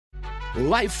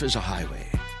Life is a highway,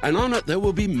 and on it there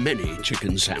will be many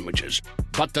chicken sandwiches.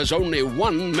 But there's only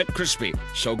one McCrispy.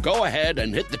 So go ahead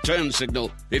and hit the turn signal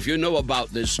if you know about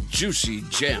this juicy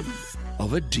gem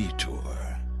of a detour.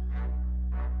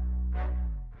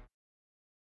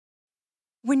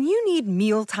 When you need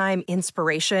mealtime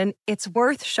inspiration, it's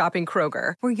worth shopping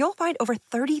Kroger, where you'll find over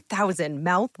 30,000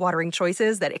 mouth-watering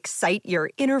choices that excite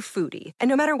your inner foodie. And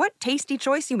no matter what tasty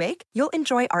choice you make, you'll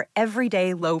enjoy our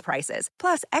everyday low prices,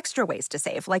 plus extra ways to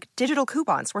save, like digital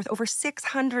coupons worth over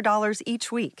 $600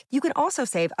 each week. You can also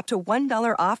save up to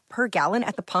 $1 off per gallon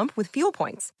at the pump with fuel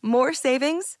points. More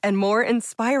savings and more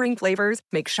inspiring flavors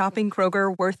make shopping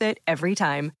Kroger worth it every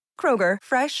time. Kroger,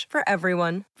 fresh for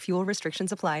everyone. Fuel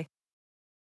restrictions apply.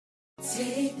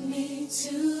 Take me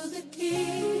to the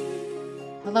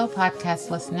king. Hello,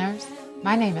 podcast listeners.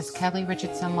 My name is Kelli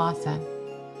Richardson Lawson.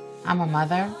 I'm a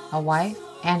mother, a wife,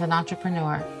 and an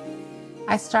entrepreneur.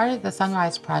 I started the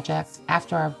SonRise Project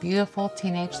after our beautiful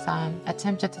teenage son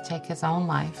attempted to take his own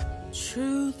life.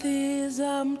 Truth is,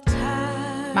 I'm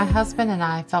tired. My husband and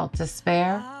I felt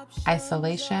despair,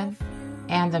 isolation,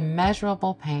 and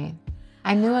immeasurable pain.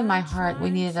 I knew in my heart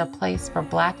we needed a place for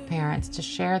Black parents to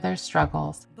share their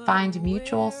struggles, find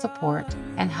mutual support,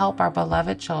 and help our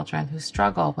beloved children who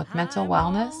struggle with mental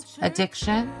wellness,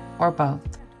 addiction, or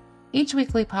both. Each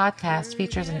weekly podcast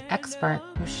features an expert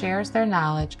who shares their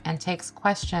knowledge and takes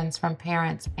questions from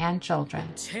parents and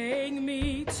children. Take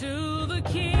me to the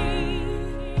king.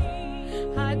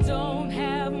 I don't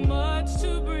have much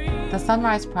to bring. The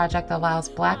SonRise Project allows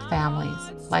Black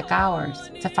families, like ours,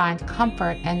 to find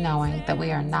comfort in knowing that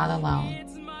we are not alone.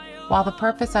 While the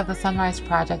purpose of the SonRise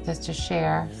Project is to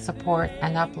share, support,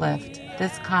 and uplift,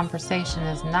 this conversation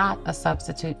is not a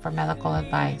substitute for medical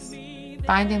advice.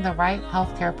 Finding the right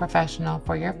healthcare professional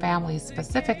for your family's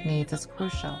specific needs is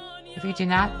crucial. If you do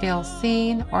not feel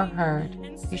seen or heard,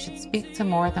 you should speak to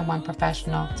more than one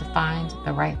professional to find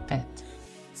the right fit.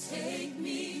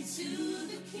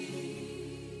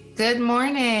 Good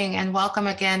morning and welcome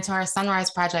again to our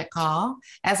SonRise Project call.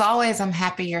 As always, I'm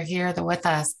happy you're here with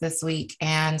us this week,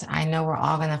 and I know we're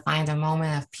all going to find a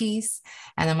moment of peace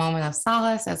and a moment of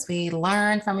solace as we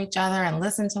learn from each other and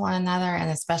listen to one another,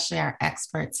 and especially our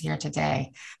experts here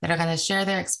today that are going to share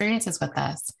their experiences with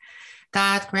us.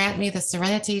 God, grant me the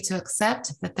serenity to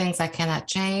accept the things I cannot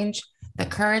change, the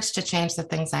courage to change the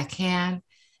things I can,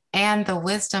 and the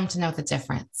wisdom to know the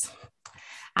difference.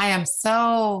 I am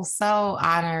so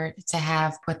honored to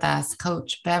have with us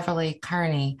Coach Beverly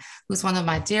Kearney, who's one of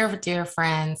my dear, dear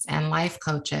friends and life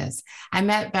coaches. I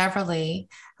met Beverly,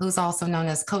 who's also known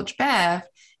as Coach Bev,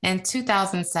 in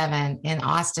 2007 in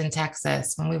Austin,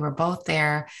 Texas, when we were both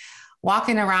there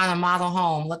walking around a model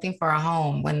home, looking for a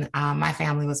home when my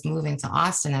family was moving to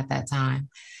Austin at that time.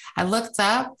 I looked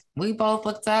up, we both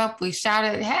looked up, we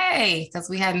shouted, hey, because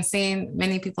we hadn't seen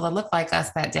many people that looked like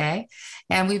us that day.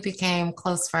 And we became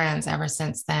close friends ever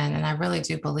since then. And I really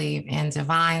do believe in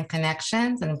divine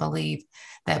connections and believe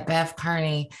that Bev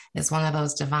Kearney is one of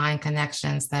those divine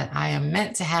connections that I am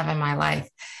meant to have in my life.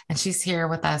 And she's here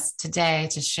with us today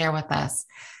to share with us,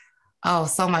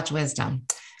 so much wisdom.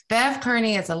 Bev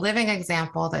Kearney is a living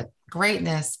example that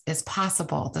greatness is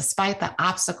possible despite the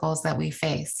obstacles that we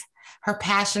face. Her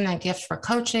passion and gift for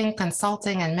coaching,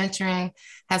 consulting, and mentoring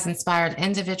has inspired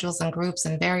individuals and groups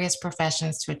in various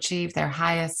professions to achieve their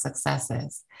highest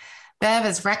successes. Bev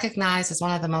is recognized as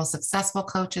one of the most successful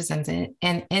coaches in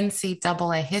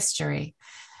NCAA history,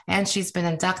 and she's been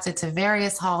inducted to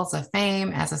various halls of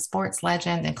fame as a sports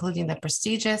legend, including the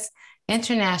prestigious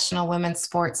International Women's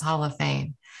Sports Hall of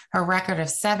Fame. Her record of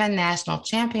 7 national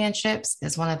championships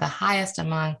is one of the highest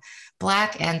among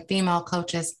Black and female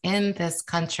coaches in this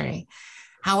country.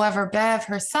 However, Bev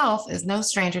herself is no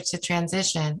stranger to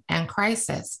transition and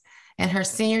crisis. In her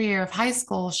senior year of high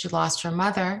school, she lost her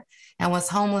mother and was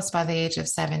homeless by the age of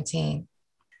 17.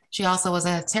 She also was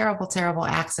in a terrible, terrible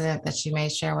accident that she may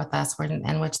share with us,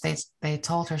 in which they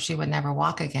told her she would never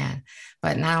walk again.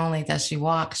 But not only does she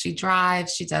walk, she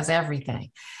drives, she does everything,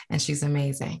 and she's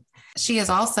amazing. She is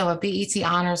also a BET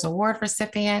Honors Award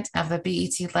recipient of the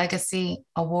BET Legacy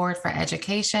Award for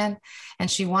Education,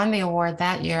 and she won the award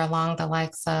that year along the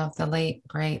likes of the late,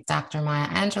 great Dr. Maya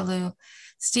Angelou,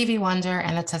 Stevie Wonder,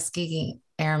 and the Tuskegee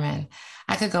Airmen.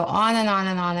 I could go on and on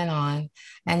and on and on,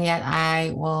 and yet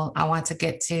I want to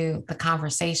get to the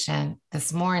conversation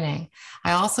this morning.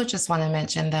 I also just want to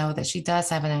mention, though, that she does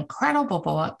have an incredible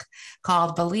book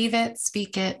called Believe It,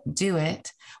 Speak It, Do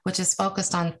It, which is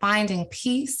focused on finding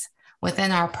peace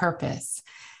within our purpose.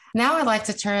 Now I'd like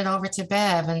to turn it over to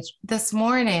Bev. And this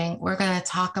morning, we're going to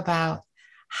talk about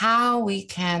how we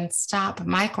can stop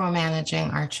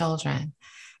micromanaging our children.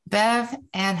 Bev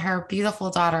and her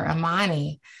beautiful daughter,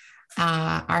 Imani,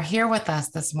 are here with us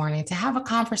this morning to have a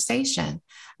conversation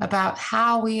about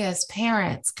how we as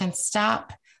parents can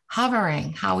stop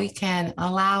hovering, how we can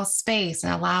allow space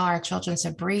and allow our children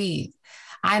to breathe.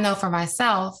 I know for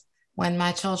myself, when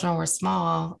my children were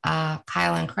small,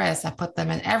 Kyle and Chris, I put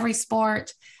them in every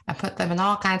sport. I put them in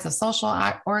all kinds of social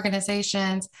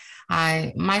organizations.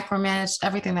 I micromanaged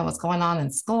everything that was going on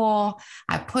in school.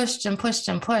 I pushed and pushed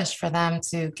and pushed for them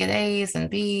to get A's and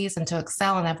B's and to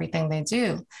excel in everything they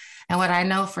do. And what I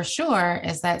know for sure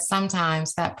is that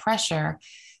sometimes that pressure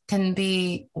can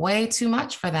be way too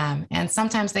much for them. And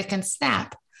sometimes they can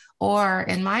snap. Or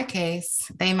in my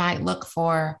case, they might look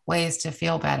for ways to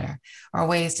feel better or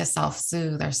ways to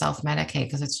self-soothe or self-medicate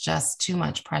because it's just too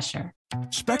much pressure.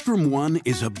 Spectrum One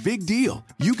is a big deal.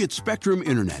 You get Spectrum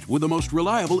Internet with the most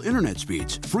reliable internet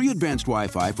speeds, free advanced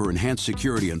Wi-Fi for enhanced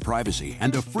security and privacy,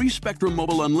 and a free Spectrum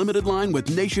Mobile Unlimited line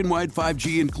with nationwide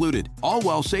 5G included, all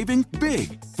while saving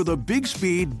big. For the big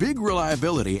speed, big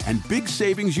reliability, and big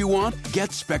savings you want,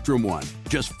 get Spectrum One.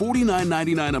 Just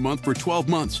 $49.99 a month for 12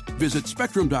 months. Visit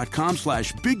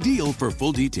spectrum.com/big deal for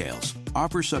full details.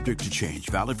 Offer subject to change.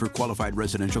 Valid for qualified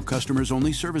residential customers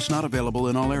only. Service not available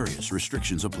in all areas.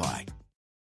 Restrictions apply.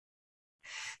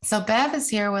 So Bev is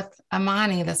here with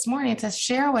Imani this morning to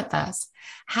share with us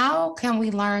how can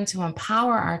we learn to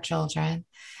empower our children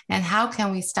and how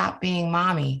can we stop being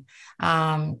mommy,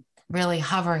 really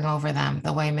hovering over them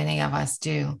the way many of us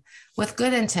do with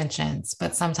good intentions,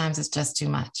 but sometimes it's just too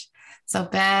much. So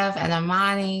Bev and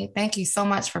Imani, thank you so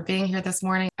much for being here this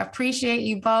morning. Appreciate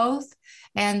you both.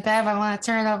 And Bev, I want to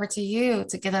turn it over to you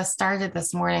to get us started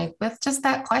this morning with just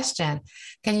that question.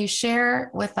 Can you share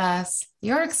with us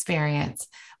your experience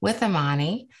with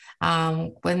Imani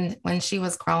when she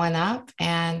was growing up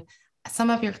and some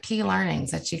of your key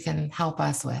learnings that you can help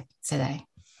us with today?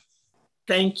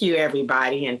 Thank you,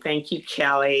 everybody. And thank you,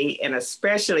 Kelli. And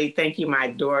especially thank you, my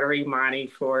daughter, Imani,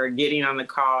 for getting on the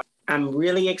call. I'm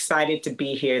really excited to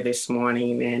be here this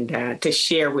morning and to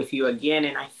share with you again.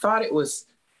 And I thought it was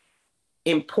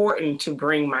important to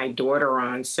bring my daughter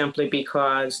on simply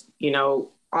because,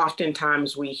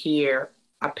 oftentimes we hear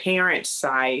a parent's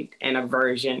side and a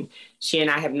version. She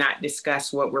and I have not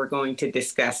discussed what we're going to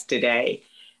discuss today.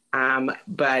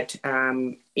 But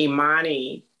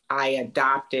Imani, I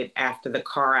adopted after the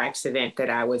car accident that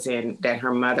I was in, that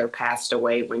her mother passed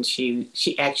away when she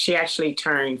actually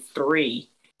turned 3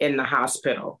 in the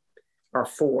hospital, or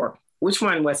 4. Which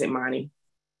one was it, Imani?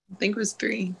 I think it was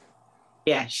 3.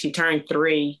 Yeah, she turned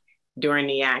 3 during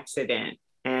the accident.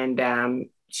 And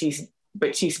she's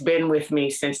been with me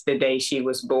since the day she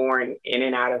was born, in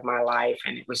and out of my life.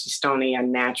 And it was just only a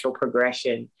natural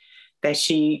progression that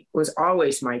she was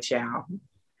always my child,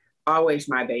 always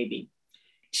my baby.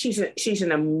 She's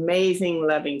an amazing,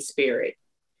 loving spirit,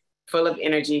 full of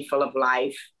energy, full of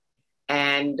life.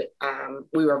 And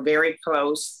we were very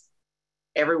close.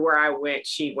 Everywhere I went,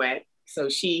 she went. So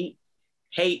she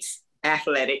hates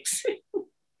athletics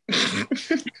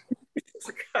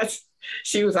because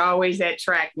she was always at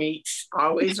track meets,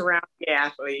 always around the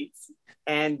athletes.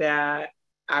 And I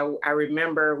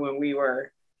remember when we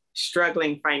were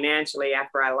struggling financially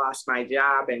after I lost my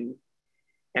job, and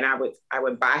I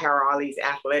would buy her all these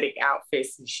athletic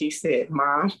outfits. And she said,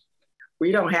 "Mom,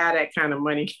 we don't have that kind of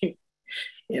money.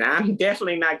 And I'm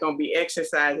definitely not going to be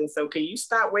exercising. So can you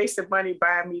stop wasting money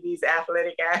buying me these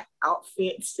athletic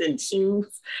outfits and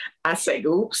shoes?" I said,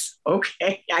 "Oops,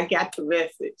 okay, I got the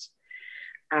message."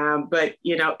 But,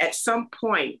 at some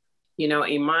point,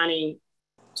 Imani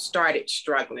started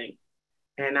struggling.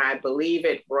 And I believe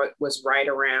it was right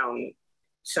around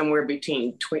somewhere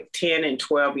between 10 and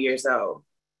 12 years old,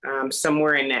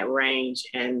 somewhere in that range.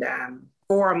 And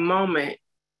for a moment,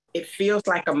 it feels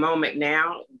like a moment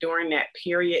now. During that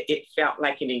period, it felt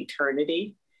like an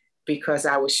eternity because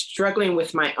I was struggling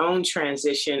with my own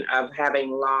transition of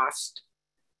having lost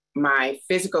my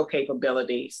physical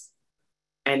capabilities.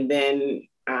 And then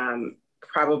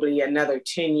probably another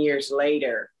 10 years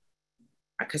later,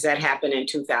 because that happened in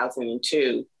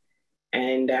 2002.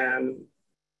 And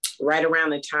right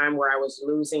around the time where I was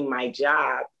losing my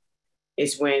job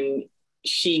is when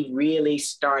she really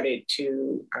started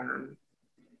to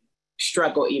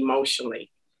struggle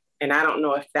emotionally. And I don't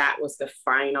know if that was the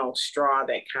final straw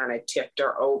that kind of tipped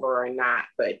her over or not,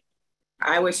 but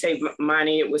I would say,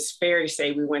 Imani, it was fair to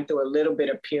say we went through a little bit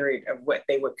of period of what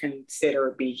they would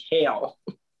consider be hell.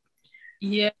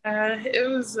 Yeah, it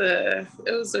was a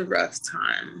rough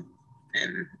time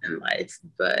in life,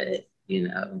 but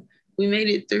we made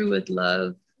it through with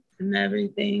love and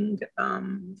everything.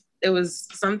 It was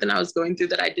something I was going through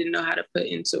that I didn't know how to put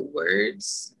into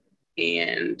words.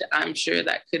 And I'm sure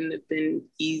that couldn't have been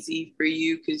easy for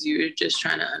you because you were just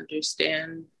trying to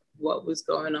understand what was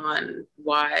going on,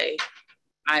 why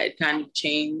I had kind of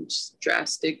changed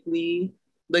drastically.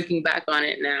 Looking back on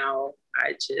it now,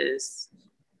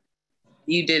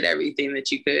 you did everything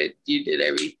that you could. You did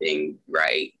everything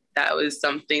right. That was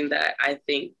something that I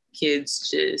think kids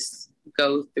just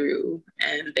go through,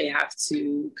 and they have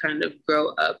to kind of grow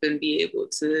up and be able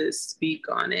to speak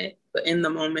on it. But in the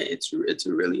moment, it's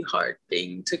a really hard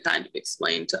thing to kind of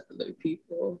explain to other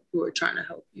people who are trying to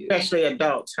help you. Especially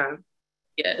adults, huh?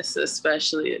 Yes,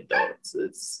 especially adults.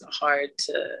 It's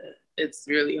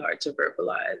really hard to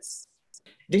verbalize.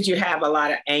 Did you have a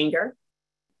lot of anger?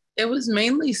 It was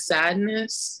mainly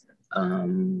sadness.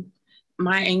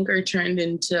 My anger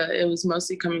it was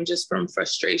mostly coming just from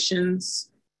frustrations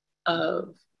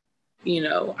of,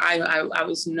 I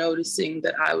was noticing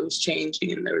that I was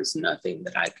changing and there was nothing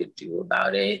that I could do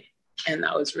about it. And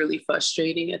that was really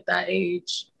frustrating at that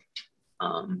age.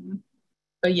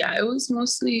 But yeah, it was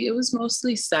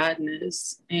mostly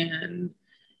sadness, and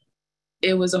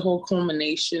it was a whole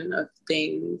culmination of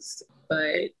things.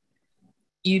 But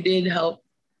you did help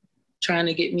trying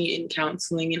to get me in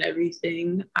counseling and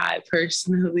everything. I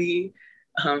personally,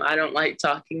 I don't like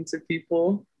talking to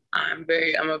people. I'm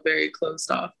a very closed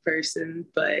off person,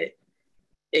 but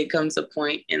it comes a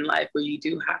point in life where you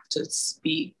do have to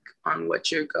speak on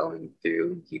what you're going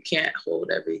through. You can't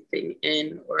hold everything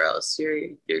in, or else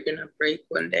you're gonna break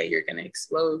one day. You're gonna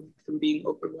explode from being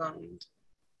overwhelmed.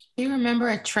 Do you remember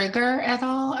a trigger at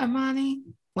all, Imani?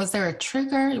 Was there a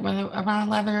trigger when around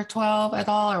 11 or 12 at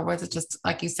all, or was it just,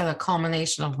 like you said, a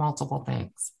culmination of multiple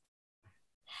things?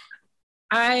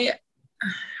 I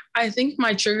think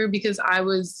my trigger, because I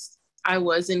was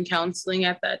in counseling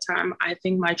at that time, I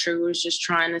think my trigger was just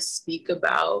trying to speak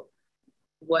about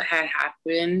what had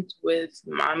happened with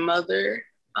my mother.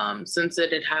 Since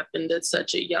it had happened at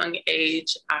such a young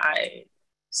age, I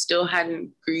still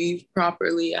hadn't grieved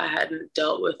properly. I hadn't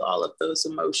dealt with all of those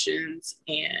emotions.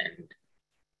 And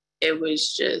it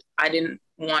was just, I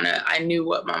knew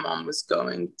what my mom was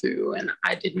going through, and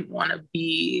I didn't want to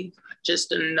be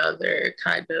just another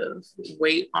kind of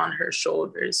weight on her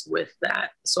shoulders with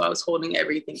that. So I was holding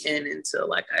everything in until,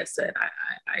 like I said,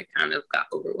 I kind of got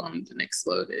overwhelmed and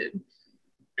exploded.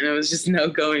 And it was just no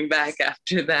going back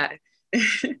after that.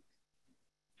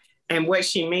 And what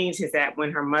she means is that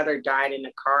when her mother died in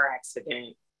a car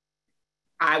accident,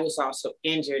 I was also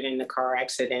injured in the car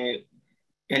accident.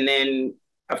 And then,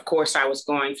 of course, I was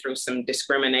going through some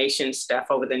discrimination stuff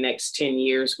over the next 10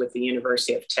 years with the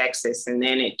University of Texas. And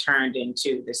then it turned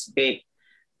into this big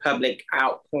public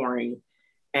outpouring.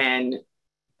 And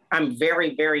I'm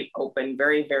very, very open,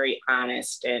 very, very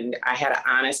honest. And I had an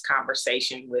honest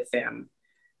conversation with them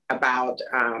about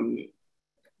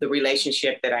the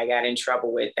relationship that I got in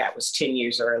trouble with. That was 10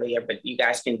 years earlier, but you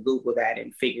guys can Google that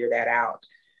and figure that out.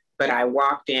 But I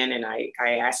walked in and I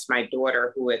asked my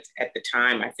daughter, who at the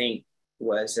time I think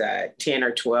was 10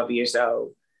 or 12 years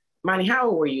old. Imani, how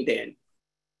old were you then?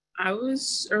 I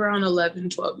was around 11,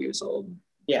 12 years old.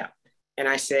 Yeah. And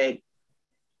I said,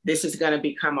 this is going to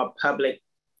become a public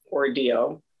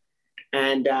ordeal.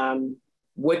 And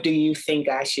what do you think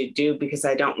I should do? Because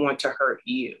I don't want to hurt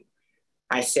you.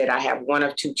 I said, I have one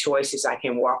of two choices. I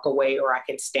can walk away, or I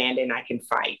can stand and I can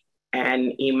fight.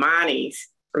 And Imani's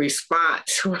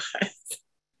response was,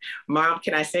 Mom,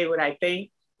 can I say what I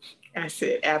think? I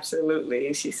said, absolutely.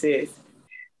 And she says,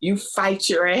 you fight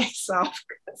your ass off,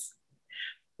 because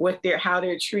how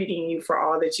they're treating you for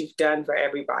all that you've done for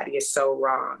everybody is so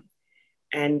wrong.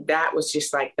 And that was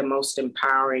just like the most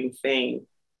empowering thing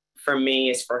for me,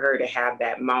 is for her to have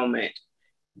that moment.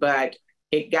 But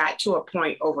it got to a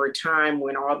point over time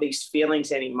when all these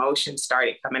feelings and emotions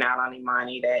started coming out on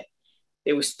Imani, that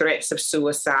there was threats of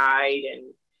suicide.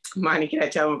 And Imani, can I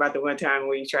tell them about the one time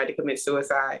when you tried to commit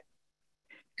suicide?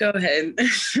 Go ahead.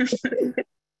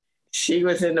 She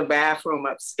was in the bathroom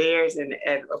upstairs. And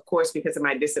of course, because of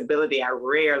my disability, I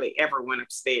rarely ever went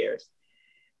upstairs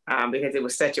because it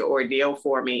was such an ordeal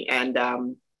for me. And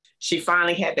she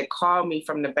finally had to call me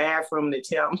from the bathroom to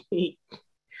tell me,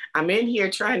 I'm in here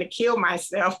trying to kill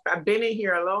myself. I've been in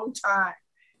here a long time.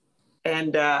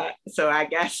 And so I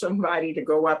got somebody to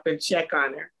go up and check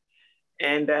on her.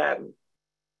 And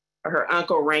her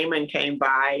uncle Raymond came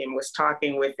by and was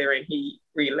talking with her, and he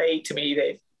relayed to me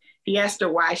that he asked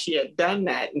her why she had done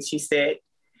that. And she said,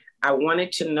 I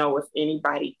wanted to know if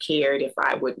anybody cared if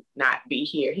I would not be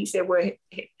here. He said, well,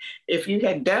 if you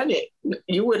had done it,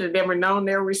 you would have never known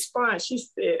their response. She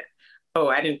said, oh,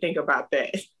 I didn't think about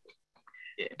that.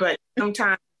 But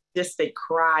sometimes just they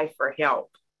cry for help.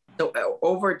 So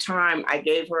over time, I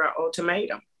gave her an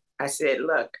ultimatum. I said,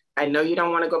 look, I know you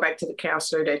don't want to go back to the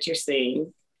counselor that you're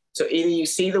seeing. So either you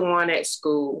see the one at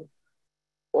school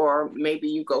or maybe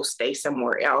you go stay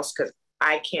somewhere else, because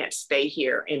I can't stay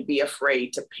here and be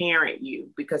afraid to parent you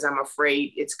because I'm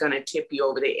afraid it's going to tip you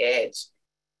over the edge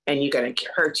and you're going to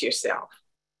hurt yourself.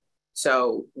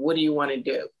 So what do you want to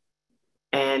do?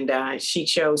 And she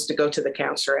chose to go to the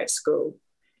counselor at school.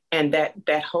 And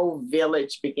that whole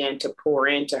village began to pour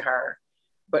into her.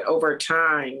 But over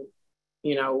time,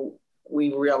 you know,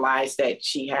 we realized that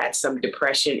she had some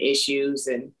depression issues,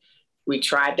 and we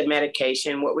tried the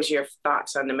medication. What was your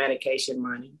thoughts on the medication,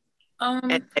 Imani?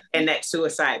 And that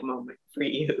suicide moment for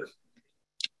you?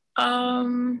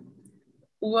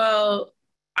 Well,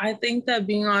 I think that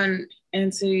being on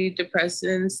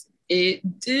antidepressants,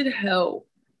 it did help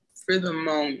for the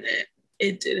moment.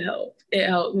 It did help. It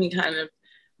helped me kind of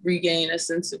regain a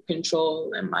sense of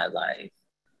control in my life.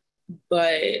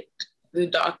 But the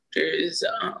doctors,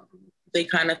 they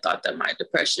kind of thought that my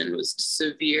depression was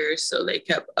severe, so they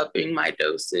kept upping my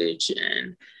dosage.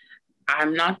 And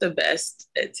I'm not the best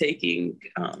at taking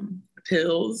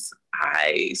pills.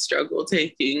 I struggle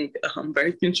taking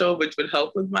birth control, which would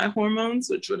help with my hormones,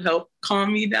 which would help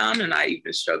calm me down. And I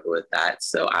even struggle with that.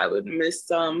 So I would miss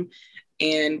some.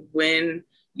 And when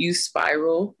you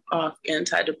spiral off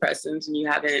antidepressants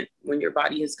and when your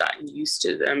body has gotten used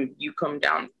to them, you come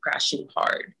down crashing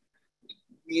hard,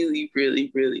 really,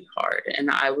 really, really hard. And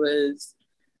I was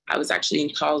actually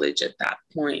in college at that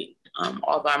point,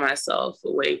 all by myself,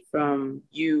 away from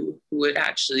you, who had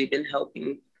actually been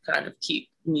helping kind of keep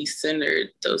me centered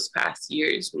those past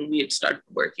years when we had started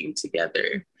working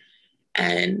together.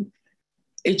 And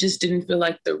it just didn't feel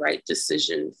like the right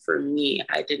decision for me.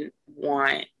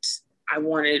 I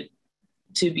wanted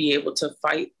to be able to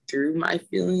fight through my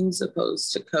feelings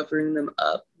opposed to covering them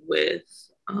up with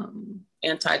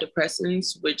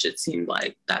antidepressants, which it seemed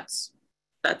like that's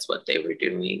what they were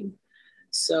doing.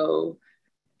 So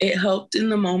it helped in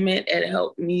the moment. It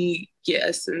helped me get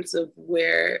a sense of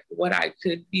what I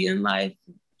could be in life,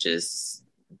 just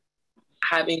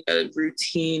having a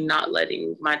routine, not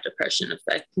letting my depression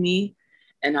affect me.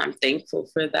 And I'm thankful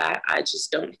for that. I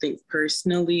just don't think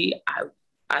personally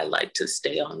I like to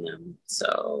stay on them.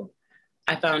 So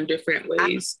I found different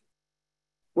ways.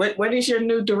 What is your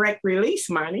new direct release,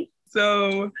 Imani?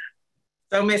 So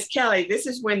Miss Kelli, this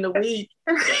is when the weed.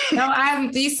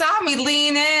 You saw me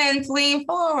lean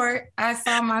forward. I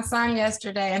saw my son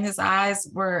yesterday and his eyes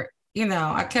were,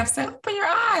 I kept saying, open your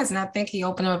eyes. And I think he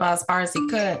opened them about as far as he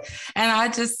could. And I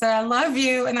just said, I love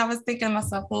you. And I was thinking to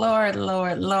myself, Lord,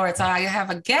 Lord, Lord. So I have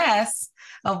a guess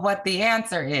of what the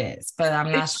answer is, but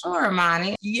I'm not sure,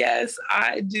 Imani. Yes,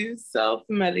 I do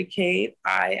self-medicate.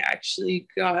 I actually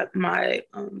got my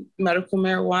medical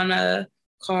marijuana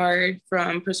card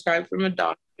prescribed from a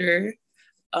doctor.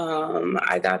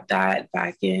 I got that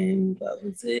back in,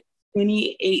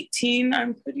 2018,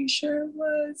 I'm pretty sure it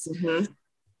was. Mm-hmm.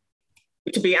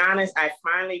 To be honest, I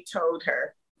finally told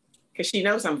her, because she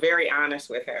knows I'm very honest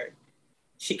with her.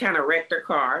 She kind of wrecked her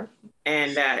car,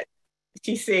 and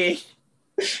she said,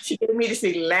 she gave me this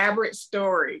elaborate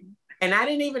story, and I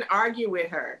didn't even argue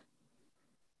with her.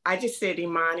 I just said,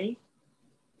 Imani,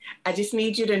 I just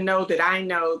need you to know that I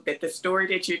know that the story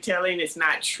that you're telling is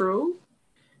not true,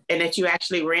 and that you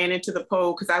actually ran into the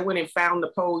pole, because I went and found the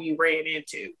pole you ran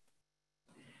into.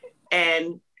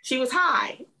 And she was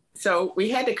high. So we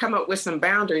had to come up with some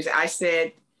boundaries. I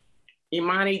said,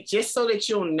 Imani, just so that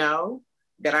you'll know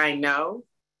that I know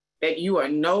that you are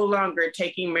no longer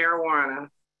taking marijuana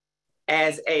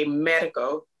as a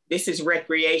medical. This is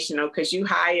recreational, because you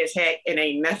high as heck and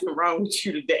ain't nothing wrong with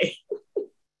you today.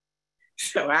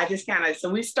 So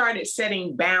we started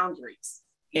setting boundaries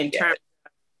in terms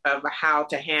of how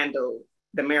to handle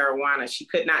the marijuana. She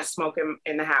could not smoke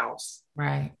in the house.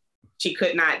 Right. She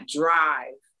could not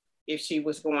drive if she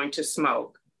was going to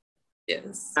smoke.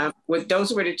 Yes.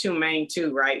 Those were the two main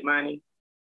two, right, Imani?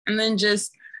 And then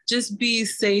just be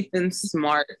safe and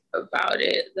smart about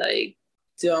it. Like,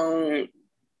 don't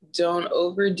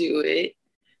overdo it.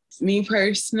 Me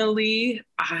personally,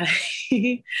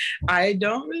 I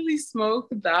don't really smoke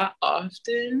that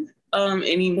often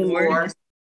anymore.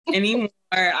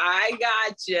 I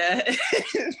gotcha.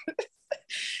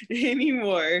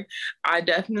 Anymore. I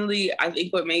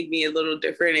think what made me a little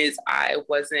different is it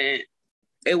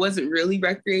wasn't really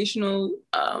recreational.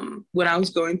 When I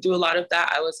was going through a lot of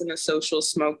that, I wasn't a social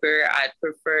smoker. I'd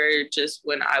prefer just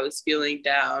when I was feeling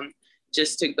down,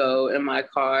 just to go in my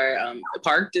car,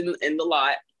 parked in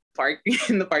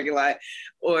the parking lot,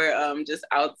 or just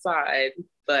outside.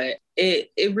 But it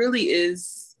really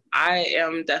is I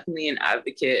am definitely an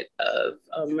advocate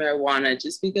of marijuana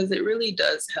just because it really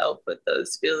does help with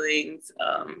those feelings.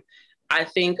 I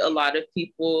think a lot of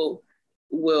people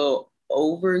will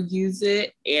overuse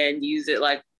it and use it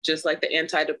like just like the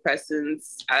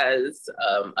antidepressants as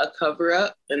a cover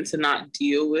up and to not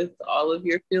deal with all of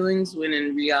your feelings, when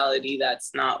in reality,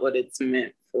 that's not what it's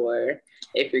meant for.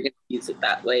 If you're going to use it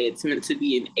that way, it's meant to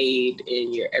be an aid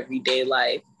in your everyday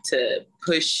life to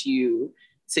push you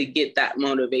to get that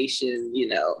motivation, you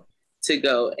know, to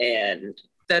go and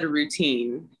set a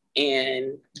routine.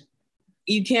 And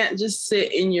you can't just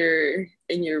sit in your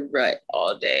rut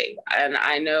all day. And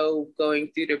I know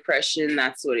going through depression,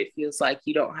 that's what it feels like.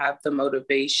 You don't have the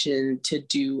motivation to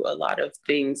do a lot of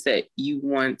things that you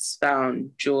once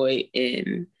found joy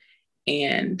in.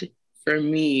 And for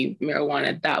me,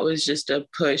 marijuana, that was just a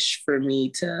push for me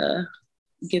to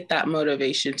get that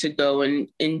motivation to go and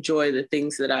enjoy the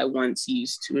things that I once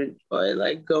used to enjoy,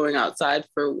 like going outside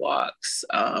for walks.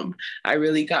 I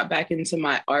really got back into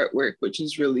my artwork, which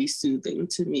is really soothing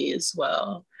to me as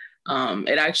well.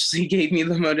 It actually gave me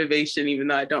the motivation, even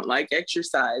though I don't like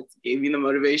exercise, gave me the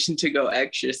motivation to go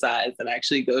exercise and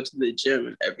actually go to the gym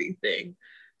and everything.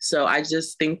 So I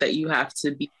just think that you have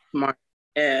to be smart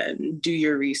and do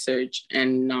your research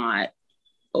and not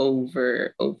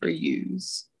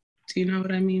overuse. Do you know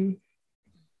what I mean?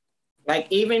 Like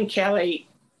even Kelli,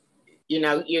 you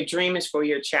know, your dream is for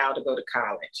your child to go to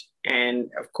college. And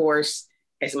of course,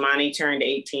 as Imani turned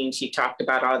 18, she talked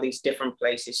about all these different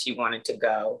places she wanted to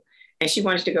go. And she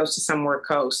wanted to go to somewhere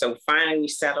cold. So finally we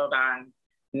settled on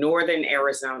Northern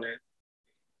Arizona.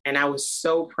 And I was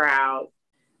so proud.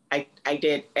 I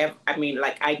did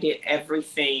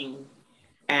everything.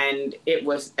 And it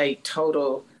was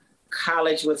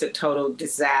college was a total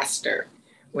disaster.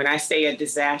 When I say a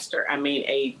disaster, I mean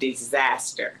a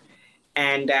disaster.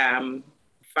 And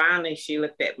finally, she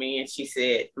looked at me and she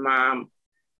said, Mom,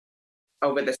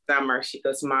 over the summer, she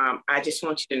goes, Mom, I just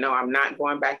want you to know I'm not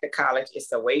going back to college.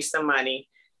 It's a waste of money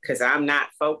because I'm not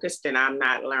focused and I'm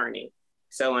not learning.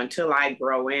 So until I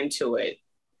grow into it,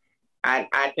 I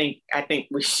think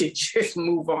we should just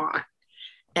move on.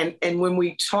 And when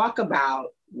we talk about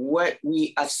what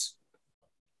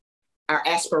our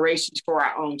aspirations for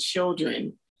our own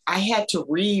children, I had to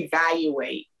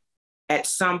reevaluate at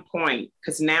some point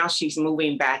because now she's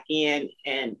moving back in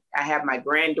and I have my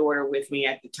granddaughter with me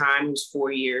at the time who's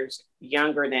 4 years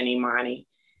younger than Imani.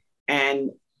 And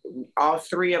all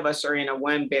three of us are in a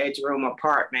 1-bedroom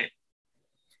apartment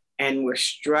and we're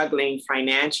struggling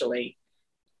financially.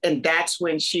 And that's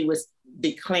when she was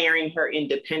declaring her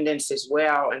independence as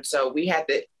well. And so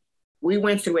we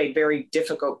went through a very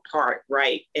difficult part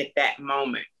right at that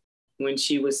moment. When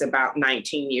she was about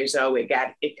 19 years old,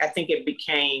 I think it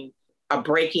became a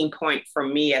breaking point for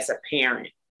me as a parent.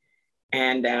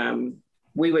 And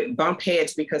we would bump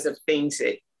heads because of things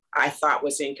that I thought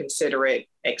was inconsiderate,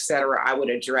 et cetera. I would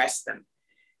address them.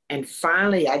 And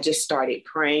finally, I just started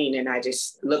praying and I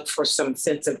just looked for some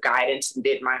sense of guidance and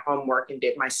did my homework and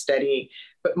did my studying.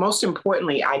 But most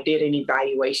importantly, I did an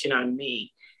evaluation on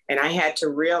me. And I had to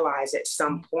realize at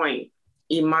some point,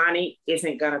 Imani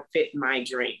isn't going to fit my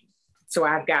dream. So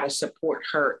I've got to support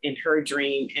her in her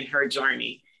dream and her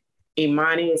journey.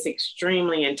 Imani is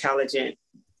extremely intelligent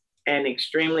and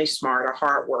extremely smart, a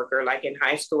hard worker. Like in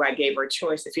high school, I gave her a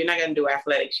choice. If you're not going to do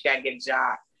athletics, you got to get a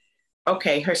job.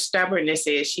 Okay, her stubbornness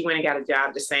is she went and got a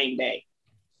job the same day.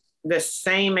 The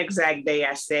same exact day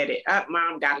I said it,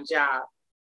 Mom, got a job.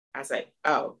 I was like,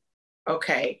 oh,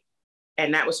 okay.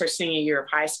 And that was her senior year of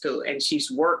high school. And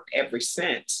she's worked ever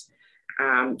since.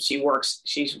 She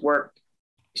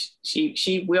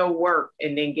will work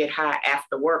and then get high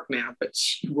after work now, but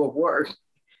she will work.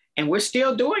 And we're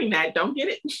still doing that. Don't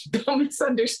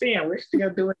misunderstand. We're still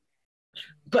doing it.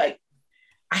 But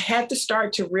I had to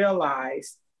start to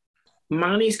realize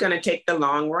Imani's going to take the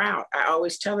long route. I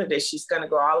always tell her this. She's going to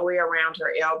go all the way around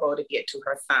her elbow to get to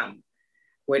her thumb.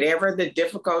 Whatever the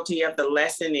difficulty of the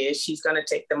lesson is, she's going to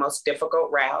take the most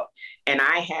difficult route. And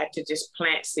I had to just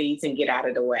plant seeds and get out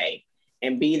of the way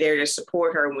and be there to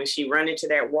support her when she run into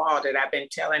that wall that I've been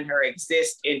telling her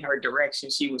exists in her direction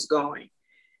she was going.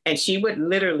 And she would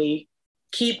literally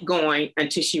keep going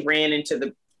until she ran into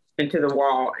the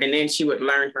wall, and then she would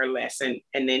learn her lesson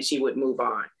and then she would move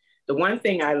on. The one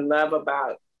thing I love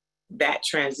about that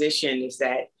transition is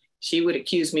that she would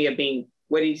accuse me of being,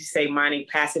 what did you say, Imani,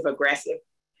 passive aggressive?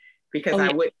 Because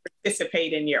I wouldn't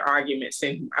participate in your arguments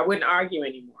and I wouldn't argue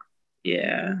anymore.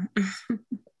 Yeah.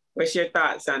 What's your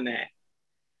thoughts on that?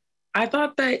 I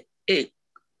thought that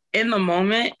in the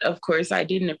moment, of course, I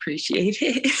didn't appreciate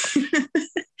it.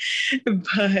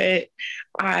 But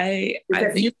I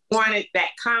think you wanted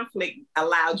that conflict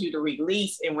allowed you to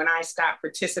release. And when I stopped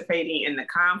participating in the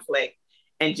conflict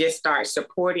and just start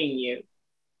supporting you.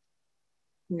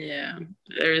 Yeah,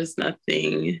 there is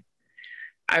nothing.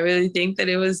 I really think that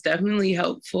it was definitely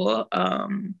helpful. I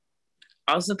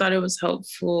also thought it was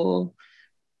helpful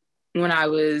when I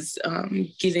was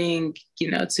getting,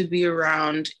 to be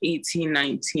around 18,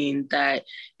 19, that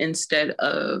instead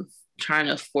of trying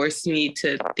to force me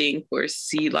to think or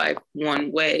see life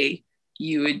one way,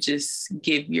 you would just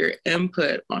give your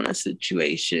input on a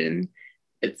situation.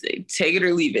 It's like, take it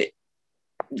or leave it.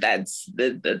 That's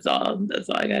all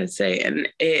I gotta say. And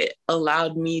it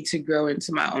allowed me to grow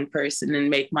into my own person and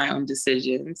make my own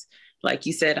decisions. Like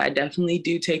you said, I definitely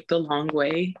do take the long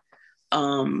way.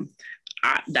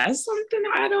 That's something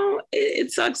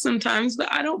it sucks sometimes,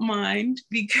 but I don't mind,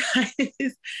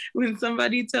 because when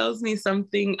somebody tells me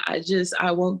something,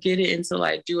 I won't get it until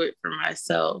I do it for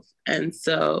myself. And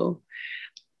so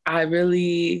I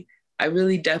really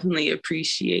definitely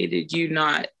appreciated you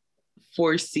not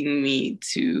forcing me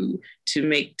to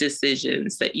make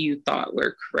decisions that you thought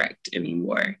were correct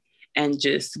anymore, and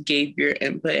just gave your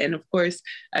input. And of course,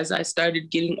 as I started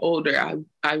getting older,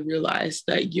 I realized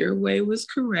that your way was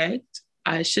correct.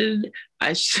 I should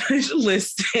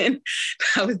listen.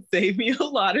 That would save me a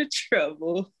lot of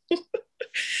trouble.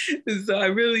 So I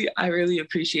really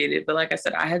appreciate it. But like I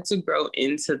said, I had to grow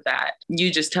into that.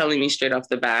 You just telling me straight off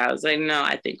the bat, I was like, no,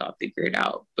 I think I'll figure it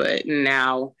out. But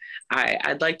now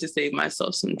I'd like to save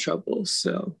myself some trouble.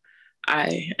 So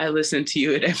I listen to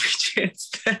you at every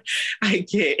chance that I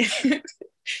get.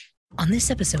 On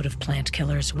this episode of Plant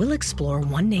Killers, we'll explore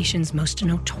one nation's most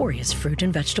notorious fruit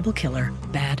and vegetable killer,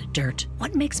 bad dirt.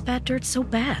 What makes bad dirt so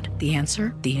bad? The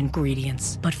answer? The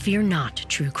ingredients. But fear not,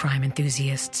 true crime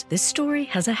enthusiasts. This story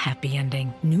has a happy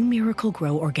ending. New Miracle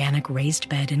Grow organic raised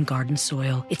bed and garden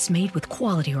soil. It's made with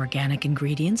quality organic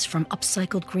ingredients from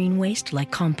upcycled green waste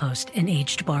like compost and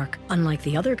aged bark. Unlike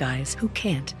the other guys who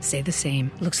can't say the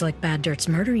same. Looks like bad dirt's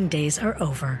murdering days are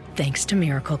over, thanks to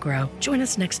Miracle Grow. Join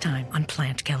us next time on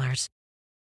Plant Killers.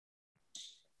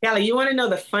 Kelli, you want to know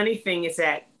the funny thing is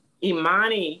that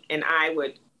Imani and I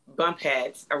would bump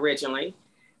heads originally,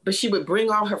 but she would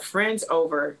bring all her friends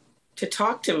over to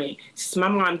talk to me. My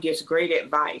mom gives great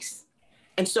advice.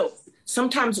 And so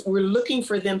sometimes we're looking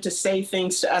for them to say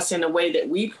things to us in a way that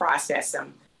we process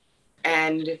them.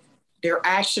 And they're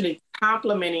actually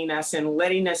complimenting us and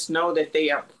letting us know that they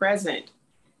are present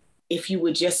if you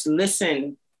would just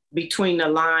listen between the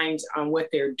lines on what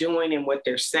they're doing and what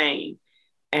they're saying.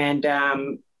 And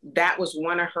that was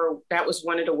one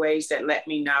of the ways that let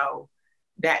me know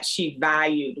that she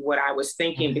valued what I was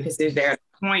thinking, because there's a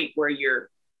point where you're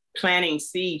planting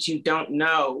seeds, you don't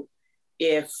know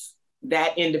if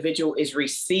that individual is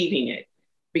receiving it,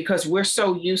 because we're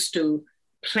so used to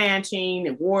planting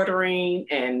and watering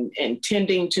and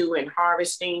tending to and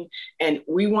harvesting. And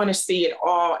we want to see it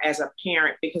all as a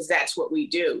parent, because that's what we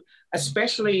do,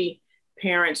 especially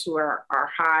parents who are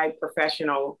high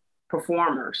professional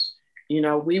performers.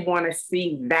 We want to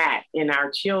see that in our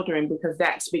children, because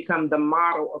that's become the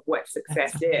model of what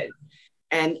success is.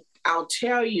 And I'll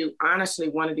tell you, honestly,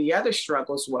 one of the other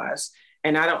struggles was,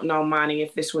 and I don't know, Imani,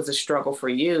 if this was a struggle for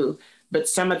you, but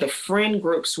some of the friend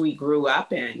groups we grew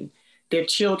up in, their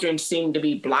children seemed to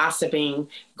be blossoming,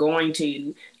 going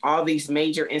to all these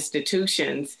major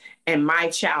institutions, and my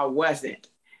child wasn't,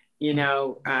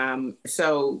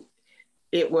 so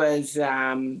it was,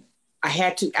 I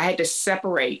had to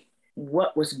separate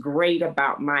what was great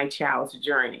about my child's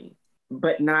journey,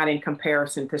 but not in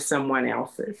comparison to someone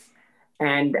else's.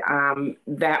 And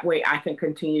that way I can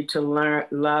continue to learn,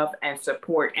 love, and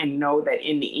support, and know that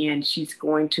in the end, she's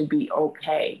going to be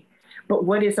okay. But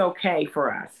what is okay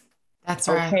for us? That's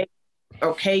right.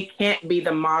 Okay can't be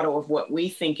the model of what we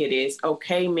think it is.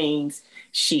 Okay means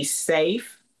she's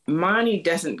safe. Imani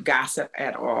doesn't gossip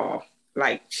at all.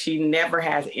 Like, she never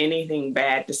has anything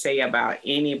bad to say about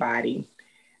anybody.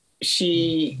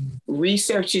 She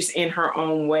researches in her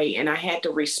own way, and I had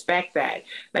to respect that.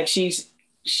 Like,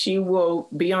 she will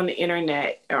be on the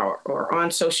internet or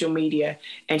on social media,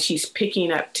 and she's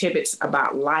picking up tidbits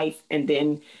about life, and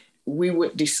then we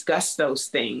would discuss those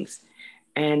things.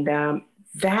 And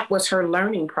that was her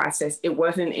learning process. It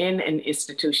wasn't in an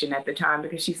institution at the time,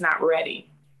 because she's not ready.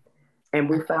 And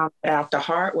we found out the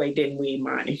hard way, didn't we,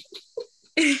 Imani?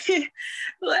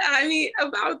 I mean,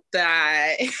 about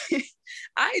that,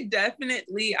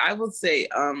 I will say,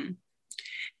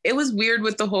 it was weird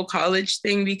with the whole college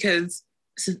thing, because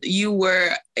you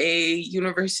were a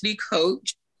university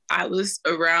coach. I was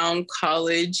around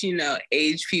college,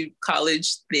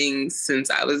 college things since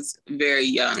I was very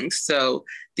young. So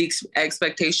the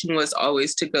expectation was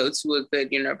always to go to a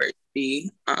good university.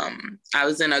 I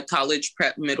was in a college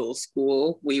prep middle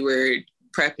school. We were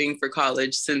prepping for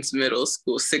college since middle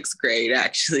school, 6th grade,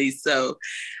 actually. So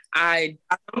I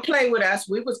don't play with us.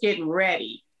 We was getting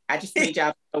ready. I just need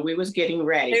y'all to know we was getting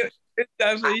ready.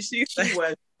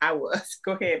 I was.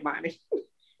 Go ahead, Monty.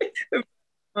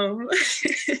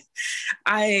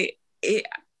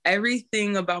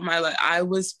 Everything about my life, I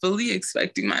was fully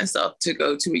expecting myself to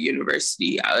go to a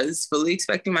university. I was fully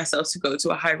expecting myself to go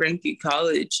to a high-ranking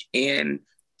college and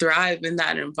thrive in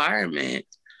that environment.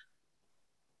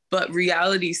 But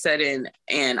reality set in,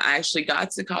 and I actually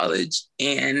got to college,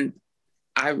 and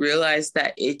I realized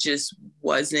that it just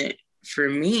wasn't for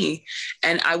me.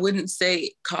 And I wouldn't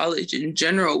say college in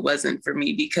general wasn't for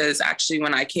me, because actually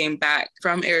when I came back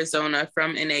from Arizona,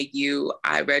 from NAU,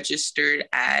 I registered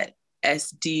at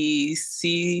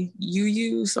SDCUU,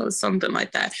 so something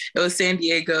like that. It was San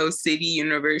Diego City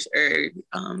University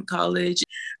College.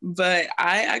 But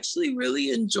I actually really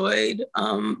enjoyed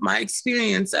my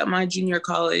experience at my junior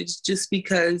college, just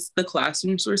because the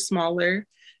classrooms were smaller.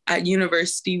 At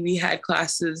university, we had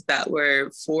classes that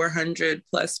were 400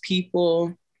 plus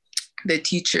people. The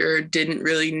teacher didn't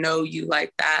really know you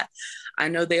like that. I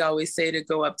know they always say to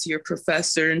go up to your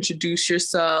professor, introduce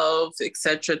yourself,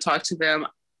 etc., talk to them.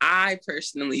 I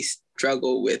personally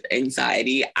struggle with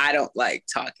anxiety. I don't like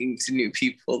talking to new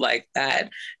people like that,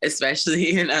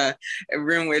 especially in a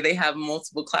room where they have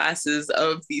multiple classes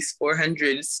of these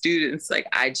 400 students. Like,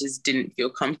 I just didn't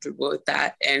feel comfortable with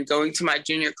that. And going to my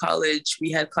junior college, we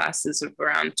had classes of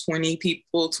around 20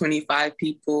 people, 25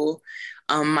 people.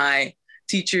 My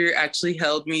teacher actually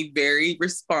held me very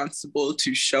responsible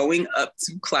to showing up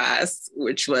to class,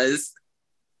 which was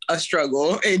a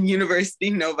struggle. In university,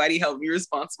 nobody held me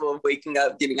responsible of waking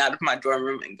up, getting out of my dorm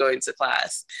room and going to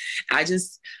class.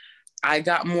 I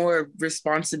got more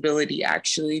responsibility,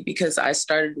 actually, because I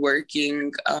started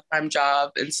working a part-time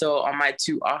job. And so on my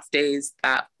 2 off days,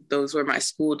 those were my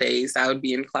school days, I would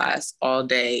be in class all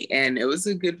day. And it was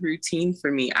a good routine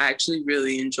for me. I actually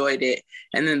really enjoyed it.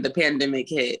 And then the pandemic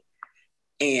hit.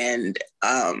 And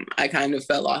I kind of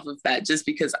fell off of that just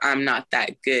because I'm not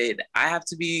that good. I have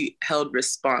to be held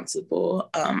responsible.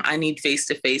 I need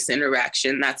face-to-face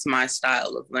interaction. That's my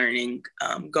style of learning.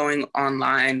 Going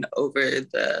online over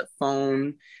the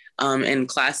phone in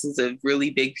classes of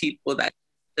really big people, that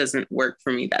doesn't work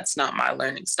for me. That's not my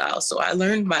learning style. So I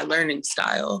learned my learning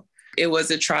style. It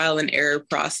was a trial and error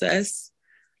process.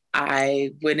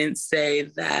 I wouldn't say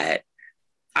that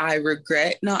I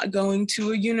regret not going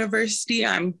to a university.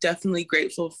 I'm definitely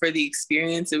grateful for the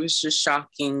experience. It was just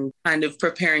shocking, kind of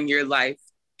preparing your life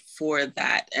for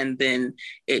that and then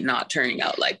it not turning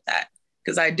out like that.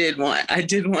 Because I did want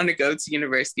to go to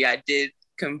university. I did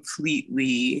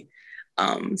completely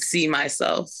see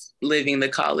myself living the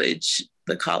college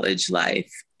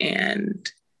life. And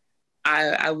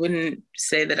I wouldn't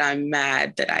say that I'm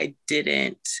mad that I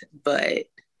didn't, but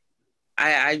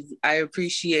I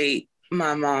appreciate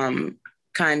my mom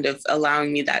kind of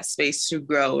allowing me that space to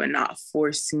grow and not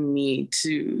forcing me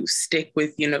to stick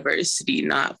with university,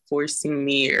 not forcing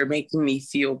me or making me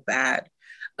feel bad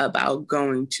about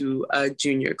going to a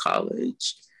junior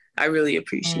college. I really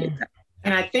appreciate that.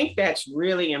 And I think that's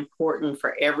really important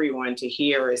for everyone to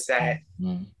hear, is that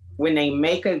when they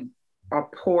make a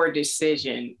poor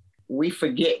decision, we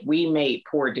forget we made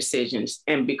poor decisions.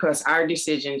 And because our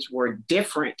decisions were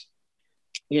different,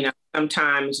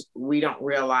 sometimes we don't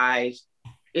realize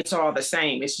it's all the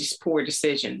same. It's just poor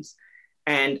decisions.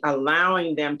 And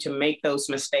allowing them to make those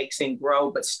mistakes and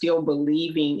grow, but still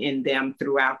believing in them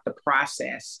throughout the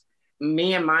process.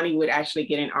 Me and Imani would actually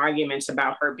get in arguments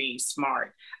about her being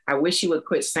smart. I wish you would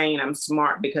quit saying I'm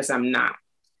smart, because I'm not.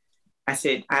 I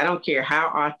said, I don't care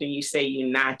how often you say you're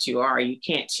not, you are. You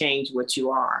can't change what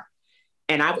you are.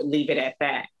 And I would leave it at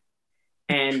that.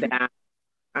 And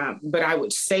but I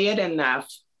would say it enough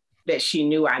that she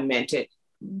knew I meant it,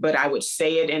 but I would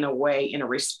say it in a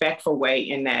respectful way,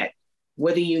 in that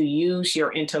whether you use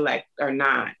your intellect or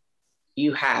not,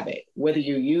 you have it. Whether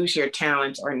you use your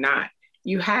talents or not,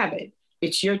 you have it.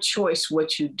 It's your choice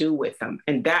what you do with them.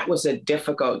 And that was a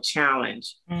difficult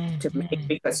challenge to make,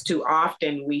 because too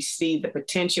often we see the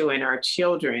potential in our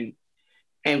children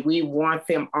and we want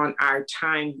them on our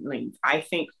time length. I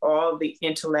think all the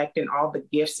intellect and all the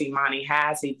gifts Imani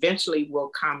has eventually will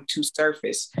come to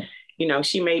surface.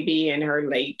 She may be in her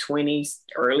late 20s,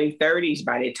 early 30s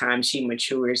by the time she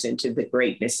matures into the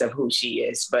greatness of who she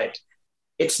is, but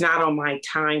it's not on my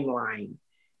timeline.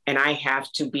 And I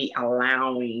have to be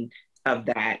allowing of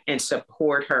that and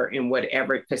support her in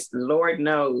whatever, because Lord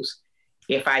knows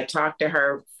if I talk to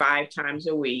her 5 times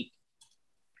a week,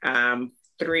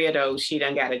 3 of those, she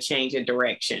done got to change a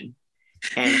direction.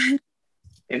 And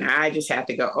I just have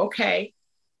to go, okay.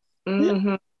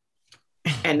 Mm-hmm.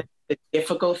 And the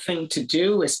difficult thing to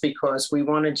do is because we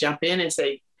want to jump in and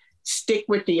say, stick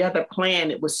with the other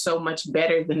plan. It was so much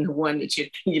better than the one that you're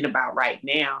thinking about right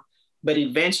now. But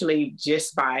eventually,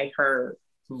 just by her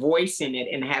voicing it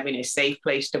and having a safe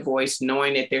place to voice,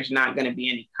 knowing that there's not going to be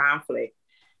any conflict,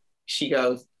 she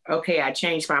goes, okay, I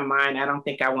changed my mind. I don't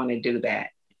think I want to do that.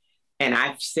 And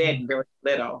I've said very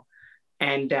little.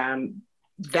 And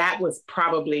that was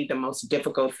probably the most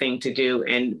difficult thing to do.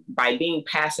 And by being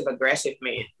passive aggressive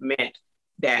meant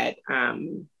that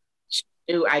she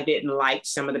knew I didn't like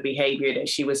some of the behavior that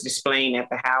she was displaying at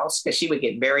the house, because she would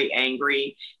get very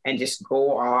angry and just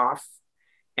go off.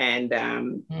 And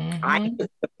I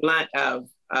took the blunt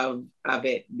of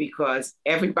it because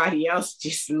everybody else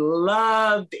just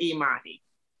loved Imani.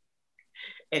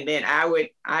 And then I would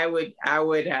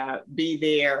be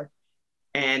there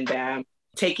and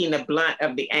taking the blunt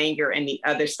of the anger and the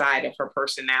other side of her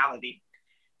personality.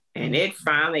 And it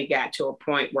finally got to a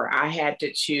point where I had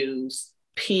to choose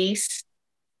peace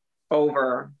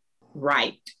over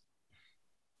right.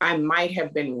 I might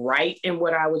have been right in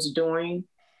what I was doing,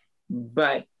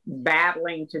 but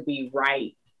battling to be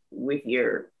right with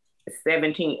your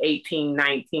 17, 18,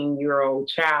 19-year-old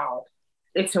child,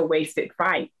 it's a wasted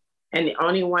fight. And the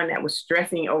only one that was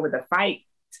stressing over the fight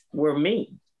were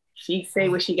me. She'd say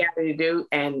what she got to do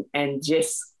and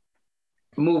just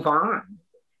move on.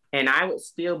 And I would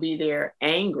still be there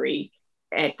angry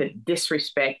at the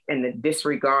disrespect and the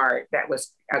disregard that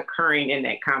was occurring in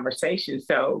that conversation.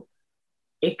 So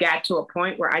it got to a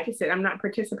point where I just said, I'm not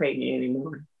participating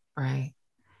anymore. Right.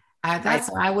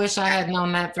 I wish I had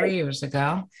known that 3 years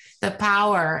ago. The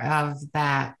power of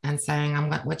that and saying,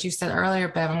 what you said earlier,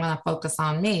 Bev, I'm going to focus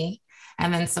on me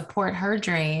and then support her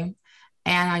dream.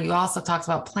 And you also talked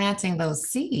about planting those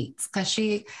seeds, because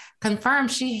she confirmed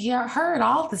she heard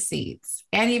all the seeds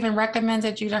and even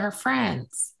recommended you to her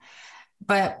friends,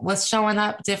 but was showing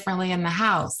up differently in the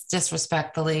house,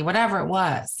 disrespectfully, whatever it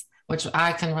was, which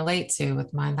I can relate to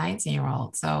with my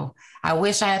 19-year-old. So I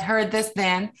wish I had heard this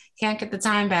then. Can't get the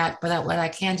time back, but what I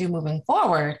can do moving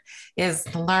forward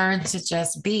is learn to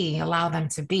just be, allow them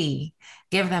to be,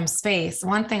 give them space.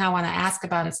 One thing I want to ask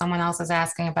about, and someone else is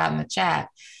asking about in the chat,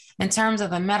 in terms of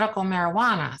the medical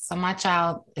marijuana. So my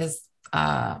child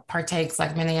partakes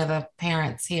like many of the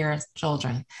parents here,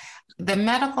 children. The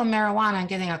medical marijuana and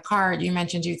getting a card, you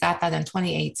mentioned you got that in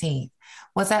 2018.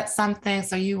 Was that something,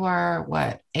 so you were,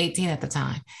 18 at the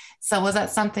time. So was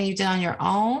that something you did on your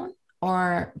own?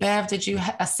 Or Bev, did you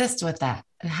assist with that?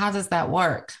 And how does that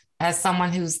work as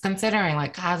someone who's considering,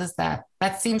 how does that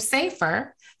seems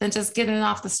safer than just getting it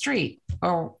off the street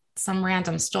or some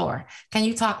random store? Can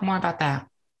you talk more about that?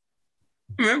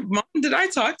 Mom, did I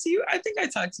talk to you? I think I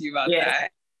talked to you about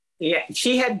that. Yeah,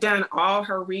 she had done all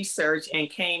her research and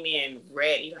came in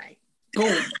ready,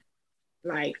 boom,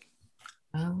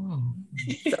 Oh.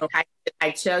 So I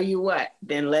tell you what,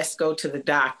 then let's go to the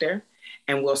doctor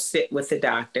and we'll sit with the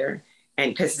doctor.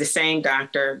 And because the same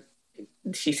doctor,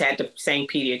 she's had the same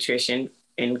pediatrician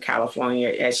in California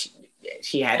as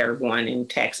she had her one in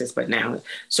Texas, but now.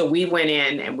 So we went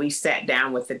in and we sat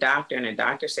down with the doctor, and the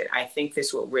doctor said, I think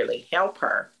this will really help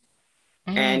her.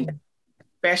 And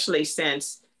especially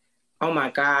since, oh my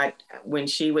God, when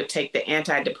she would take the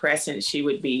antidepressant, she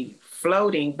would be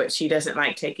floating, but she doesn't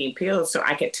like taking pills. So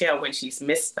I could tell when she's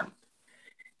missed them.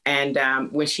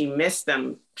 And when she missed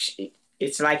them,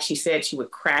 it's like she said, she would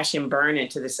crash and burn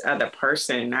into this other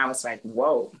person. And I was like,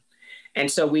 whoa. And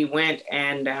so we went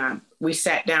and we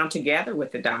sat down together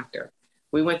with the doctor.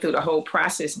 We went through the whole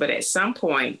process, but at some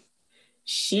point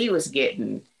she was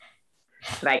getting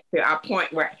to a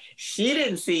point where she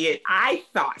didn't see it. I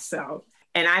thought so.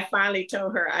 And I finally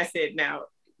told her, I said, now,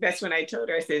 that's when I told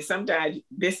her, I said, sometimes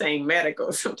this ain't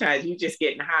medical. Sometimes you just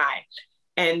getting high.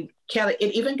 And Kelli,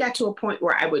 it even got to a point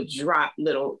where I would drop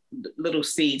little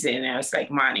seeds in. And I was like,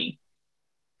 Imani,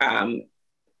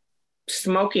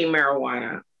 smoking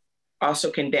marijuana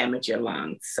also can damage your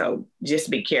lungs. So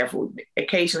just be careful.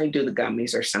 Occasionally do the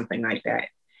gummies or something like that.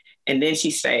 And then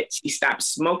she said she stopped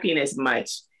smoking as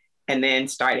much and then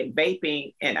started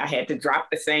vaping. And I had to drop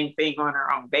the same thing on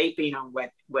her on vaping, on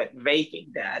what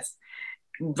vaping does.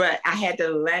 But I had to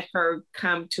let her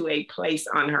come to a place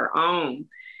on her own,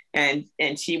 and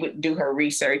she would do her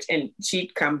research and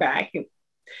she'd come back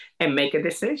and make a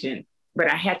decision.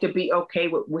 But I had to be okay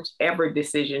with whichever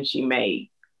decision she made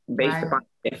based upon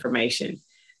the information.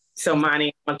 So,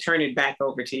 Imani, I'll turn it back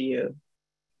over to you.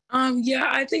 Yeah,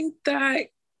 I think that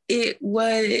it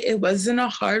wasn't a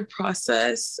hard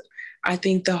process. I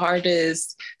think the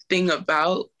hardest thing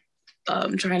about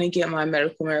trying to get my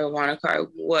medical marijuana card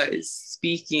was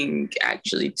speaking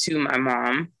actually to my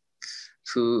mom,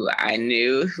 who I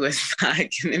knew was not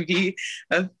going to be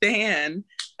a fan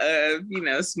of,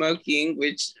 smoking,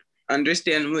 which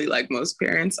understandably, like most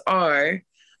parents are.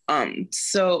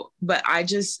 But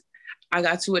I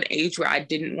got to an age where I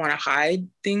didn't want to hide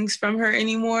things from her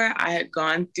anymore. I had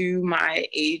gone through my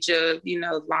age of,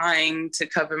 lying to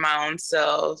cover my own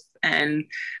self. And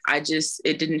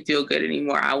it didn't feel good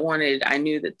anymore. I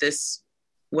knew that this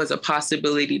was a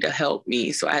possibility to help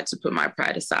me. So I had to put my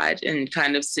pride aside and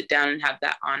kind of sit down and have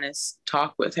that honest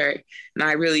talk with her. And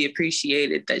I really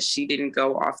appreciated that she didn't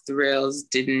go off the rails,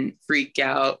 didn't freak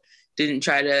out, didn't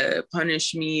try to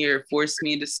punish me or force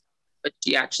me to, but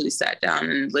she actually sat down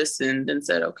and listened and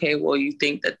said, okay, well, you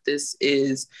think that this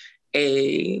is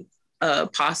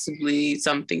possibly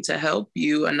something to help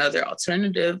you, another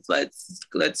alternative.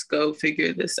 Let's go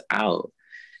figure this out.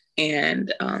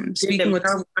 And speaking with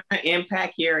marijuana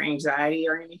impact your anxiety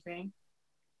or anything?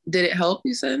 Did it help,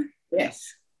 you said? Yes.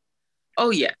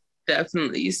 Oh yeah,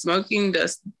 definitely. Smoking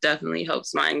definitely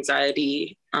helps my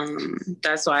anxiety.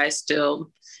 That's why I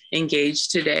still engage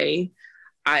today.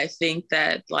 I think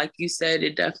that, like you said,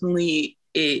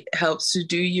 it helps to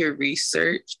do your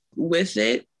research with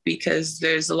it, because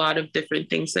there's a lot of different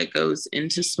things that goes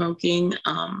into smoking.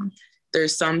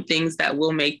 There's some things that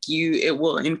it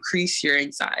will increase your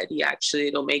anxiety. Actually,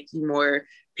 it'll make you more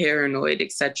paranoid,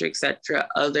 et cetera, et cetera.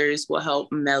 Others will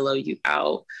help mellow you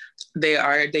out.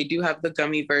 They do have the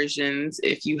gummy versions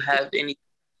if you have any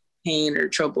pain or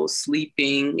trouble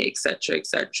sleeping, et cetera, et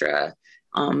cetera.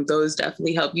 Those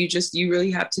definitely help. You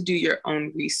really have to do your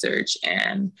own research,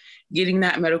 and getting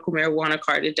that medical marijuana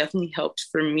card, it definitely helped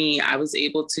for me. I was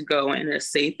able to go in a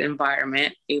safe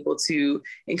environment,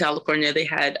 in California, they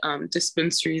had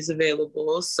dispensaries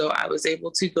available. So I was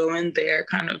able to go in there,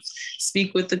 kind of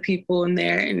speak with the people in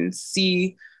there and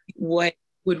see what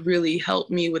would really help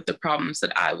me with the problems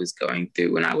that I was going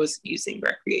through when I was using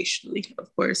recreationally,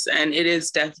 of course. And it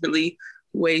is definitely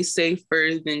way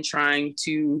safer than trying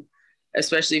to,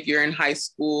 especially if you're in high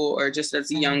school or just as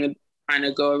a young adult, trying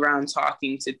to go around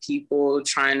talking to people,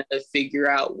 trying to figure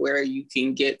out where you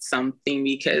can get something,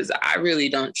 because I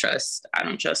don't trust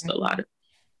a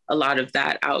lot of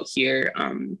that out here.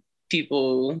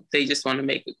 People, they just want to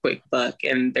make a quick buck,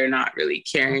 and they're not really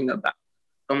caring about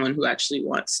someone who actually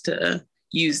wants to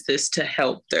use this to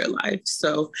help their life.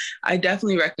 So I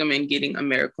definitely recommend getting a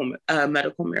medical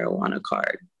marijuana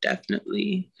card.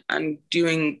 Definitely. I'm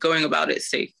going about it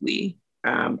safely.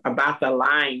 About the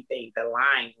line thing, the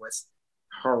line was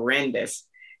horrendous.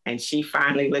 And she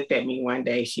finally looked at me one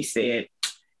day. She said,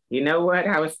 you know what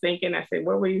I was thinking? I said,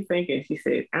 what were you thinking? She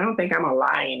said, I don't think I'm a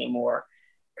lie anymore,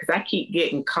 because I keep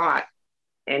getting caught.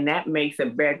 And that makes a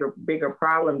bigger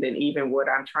problem than even what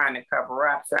I'm trying to cover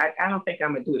up. So I don't think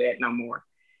I'm going to do that no more.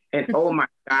 And oh my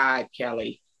God,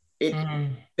 Kelli,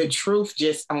 the truth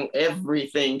just on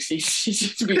everything. She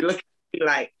just be looking at me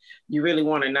like, you really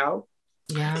want to know?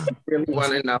 Yeah. I really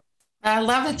want to know. I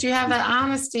love that you have that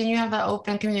honesty and you have that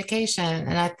open communication.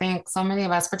 And I think so many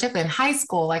of us, particularly in high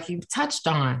school, like you touched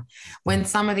on, when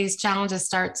some of these challenges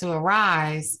start to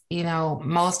arise,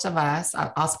 most of us,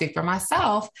 I'll speak for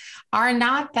myself, are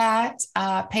not that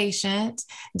patient,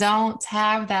 don't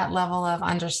have that level of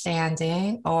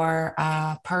understanding or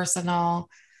personal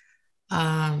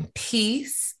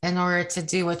peace in order to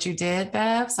do what you did,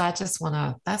 Bev. So I just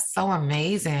that's so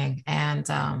amazing. And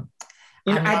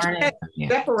I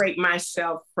separate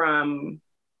myself from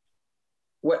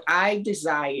what I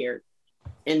desire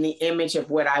in the image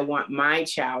of what I want my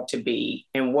child to be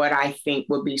and what I think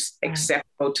would be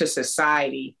acceptable to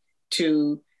society,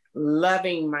 to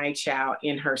loving my child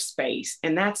in her space.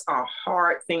 And that's a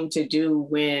hard thing to do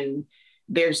when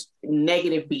there's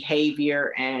negative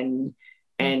behavior and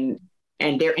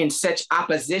they're in such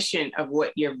opposition of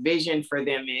what your vision for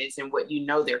them is and what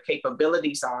their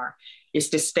capabilities are, is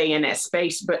to stay in that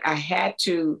space. But I had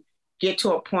to get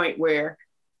to a point where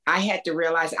I had to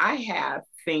realize I have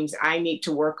things I need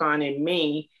to work on in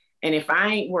me. And if I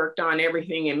ain't worked on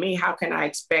everything in me, how can I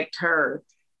expect her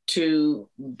to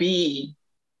be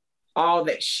all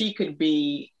that she could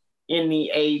be in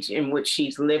the age in which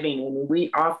she's living? And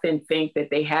we often think that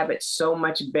they have it so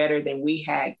much better than we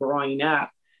had growing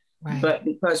up. Right. But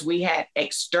because we had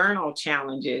external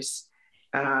challenges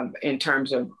in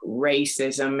terms of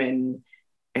racism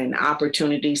and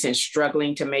opportunities and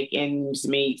struggling to make ends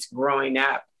meet growing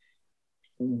up,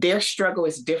 their struggle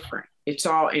is different. It's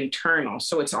all internal.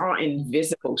 So it's all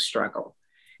invisible struggle.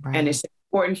 Right. And it's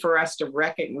important for us to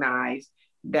recognize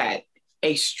that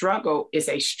a struggle is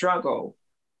a struggle,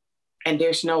 and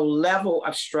there's no level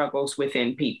of struggles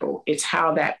within people. It's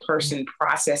how that person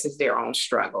processes their own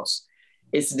struggles.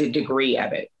 It's the degree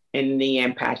of it and the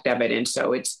impact of it. And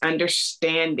so it's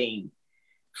understanding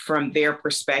from their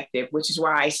perspective, which is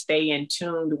why I stay in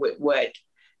tune with what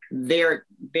they're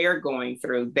going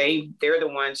through. They're the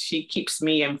ones, she keeps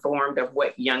me informed of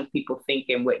what young people think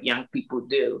and what young people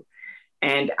do.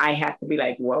 And I have to be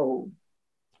like, whoa.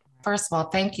 First of all,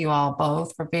 thank you all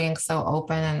both for being so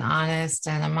open and honest,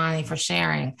 and Imani for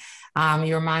sharing.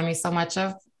 You remind me so much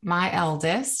of my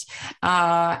eldest.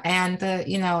 In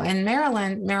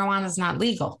Maryland, marijuana is not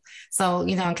legal. So,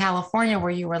 in California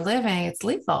where you were living, it's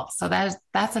legal. So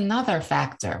that's another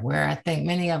factor where I think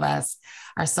many of us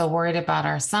are so worried about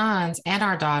our sons and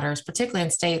our daughters, particularly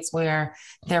in states where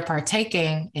they're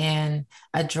partaking in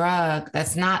a drug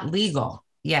that's not legal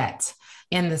yet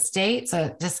in the States. So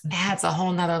it just adds a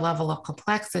whole nother level of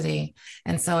complexity.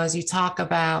 And so as you talk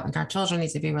about, and our children need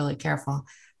to be really careful,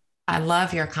 I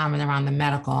love your comment around the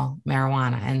medical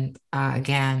marijuana. And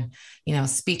again,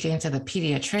 speaking to the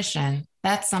pediatrician,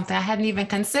 that's something I hadn't even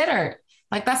considered.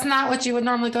 Like, that's not what you would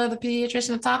normally go to the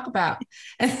pediatrician to talk about.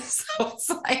 And so it's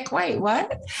like, wait, what?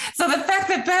 So the fact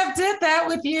that Bev did that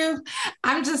with you,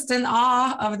 I'm just in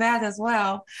awe of that as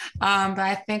well. But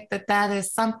I think that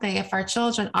is something, if our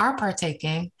children are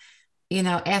partaking,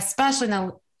 especially in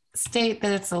a state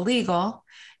that it's illegal,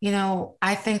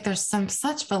 I think there's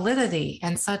such validity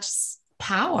and such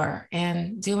power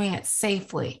in doing it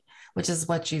safely, which is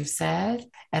what you've said,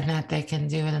 and that they can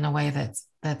do it in a way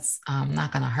that's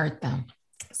not going to hurt them.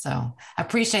 So I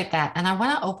appreciate that. And I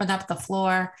want to open up the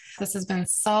floor. This has been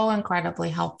so incredibly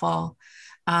helpful.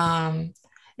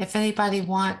 If anybody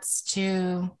wants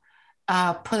to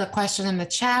put a question in the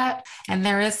chat, and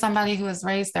there is somebody who has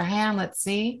raised their hand, let's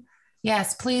see.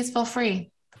 Yes, please feel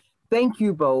free. Thank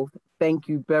you both. Thank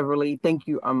you, Beverly. Thank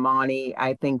you, Imani.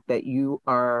 I think that you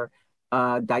are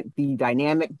the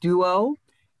dynamic duo,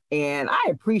 and I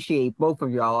appreciate both of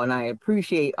y'all. And I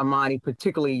appreciate, Imani,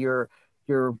 particularly your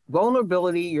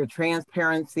vulnerability, your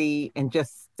transparency, and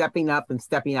just stepping up and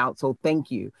stepping out. So thank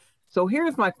you. So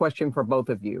here's my question for both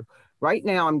of you. Right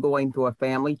now, I'm going through a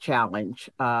family challenge.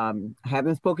 I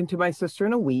haven't spoken to my sister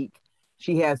in a week.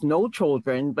 She has no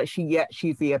children, but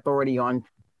she's the authority on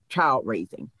child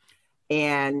raising.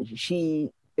 And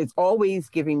she is always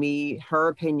giving me her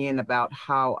opinion about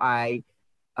how I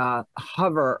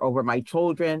hover over my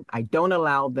children. I don't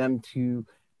allow them to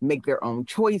make their own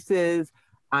choices.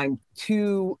 I'm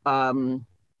too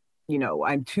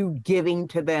giving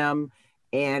to them.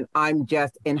 And I'm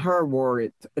just, in her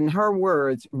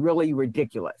words, really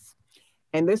ridiculous.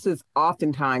 And this is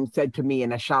oftentimes said to me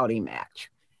in a shouting match.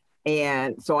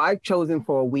 And so I've chosen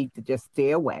for a week to just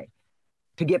stay away,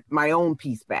 to get my own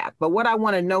peace back. But what I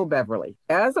want to know, Beverly,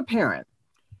 as a parent,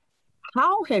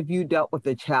 how have you dealt with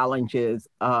the challenges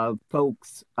of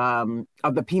folks of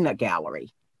the peanut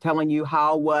gallery telling you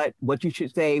what you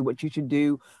should say, what you should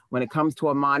do when it comes to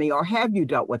Imani, or have you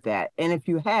dealt with that? And if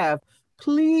you have,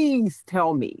 please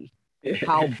tell me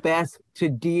how best to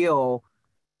deal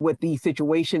with these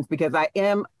situations, because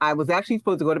I was actually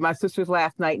supposed to go to my sister's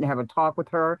last night and have a talk with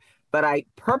her, but I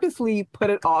purposely put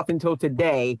it off until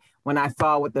today when I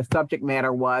saw what the subject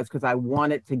matter was, because I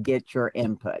wanted to get your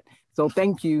input. So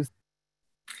thank you.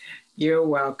 You're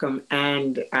welcome.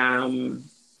 And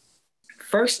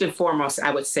first and foremost,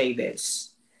 I would say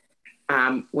this.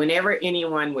 Whenever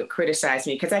anyone would criticize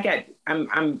me, because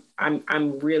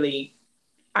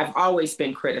I've always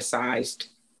been criticized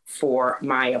for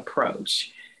my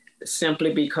approach,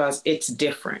 simply because it's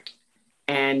different.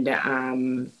 And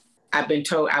I've been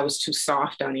told I was too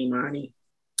soft on Imani,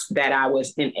 that I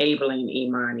was enabling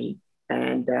Imani.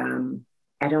 And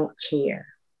I don't care.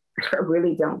 I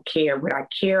really don't care. What I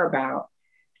care about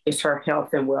is her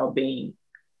health and well-being.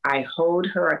 I hold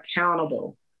her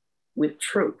accountable with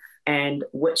truth, and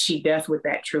what she does with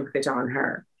that truth is on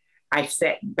her. I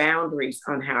set boundaries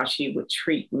on how she would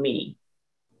treat me,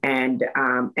 and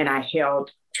I held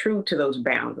true to those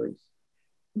boundaries.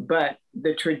 But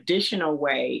the traditional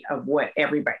way of what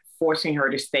everybody, forcing her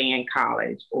to stay in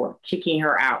college or kicking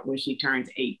her out when she turns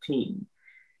 18,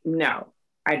 no,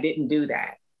 I didn't do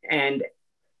that. And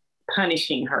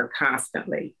punishing her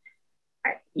constantly.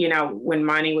 When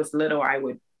Imani was little, I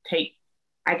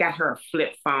got her a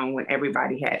flip phone when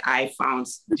everybody had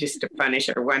iPhones, just to punish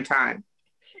her one time.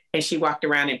 And she walked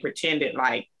around and pretended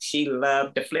like she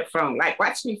loved the flip phone. Like,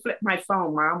 watch me flip my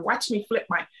phone, Mom. Watch me flip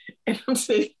my, and I'm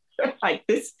saying, like,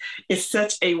 this is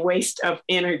such a waste of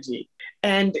energy.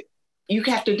 And you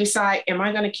have to decide, am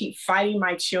I going to keep fighting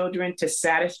my children to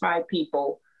satisfy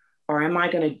people, or am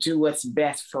I going to do what's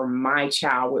best for my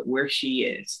child with where she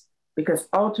is? Because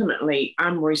ultimately,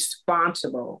 I'm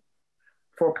responsible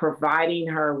for providing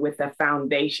her with a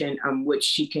foundation on which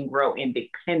she can grow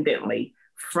independently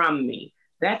from me.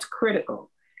 That's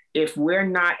critical. If we're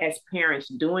not as parents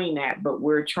doing that, but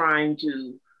we're trying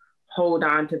to hold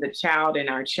on to the child in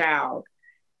our child,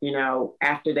 you know,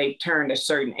 after they've turned a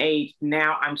certain age,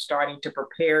 now I'm starting to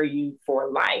prepare you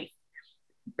for life.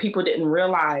 People didn't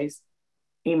realize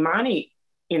Imani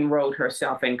enrolled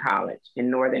herself in college in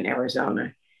Northern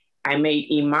Arizona. I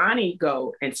made Imani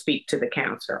go and speak to the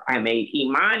counselor. I made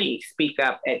Imani speak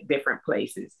up at different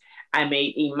places. I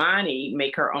made Imani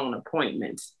make her own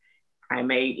appointments. I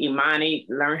made Imani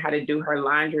learn how to do her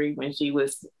laundry when she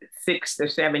was 6 or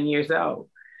 7 years old.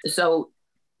 So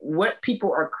what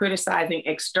people are criticizing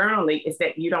externally is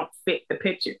that you don't fit the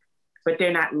picture, but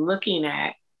they're not looking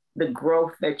at the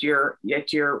growth that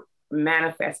you're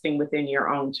manifesting within your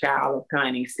own child of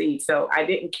planting seeds. So I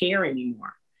didn't care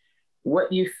anymore.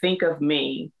 What you think of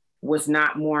me was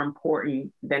not more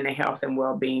important than the health and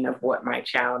well-being of what my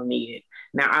child needed.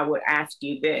 Now, I would ask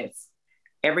you this.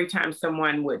 Every time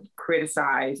someone would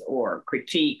criticize or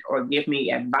critique or give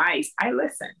me advice, I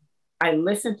listen. I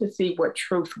listened to see what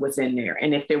truth was in there.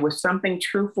 And if there was something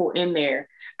truthful in there,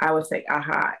 I would say,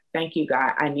 aha, thank you,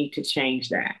 God. I need to change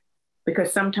that.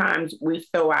 Because sometimes we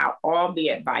throw out all the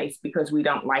advice because we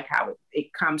don't like how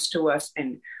it comes to us,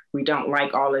 and we don't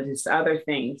like all of these other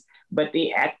things. But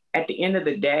at the end of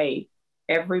the day,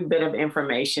 every bit of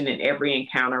information and every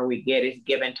encounter we get is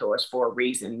given to us for a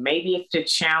reason. Maybe it's to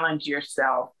challenge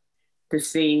yourself to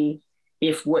see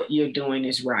if what you're doing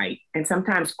is right. And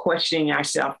sometimes questioning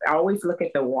ourselves, I always look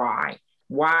at the why.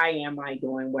 Why am I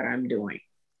doing what I'm doing?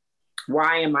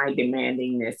 Why am I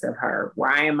demanding this of her?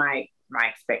 Why am I my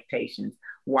expectations?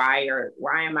 Why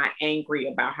am I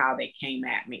angry about how they came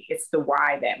at me? It's the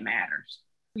why that matters.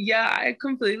 Yeah, I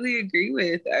completely agree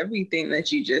with everything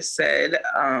that you just said.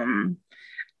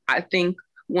 I think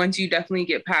once you definitely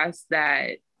get past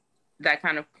that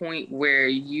kind of point where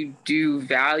you do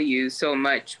value so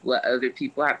much what other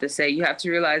people have to say, you have to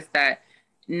realize that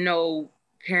no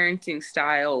parenting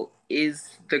style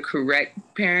is the correct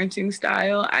parenting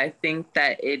style. I think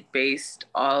that it's based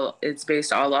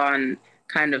all on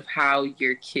kind of how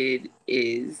your kid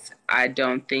is. I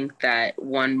don't think that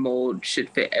one mold should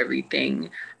fit everything.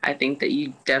 I think that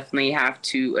you definitely have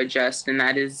to adjust, and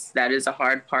that is a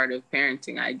hard part of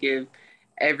parenting. I give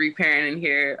every parent in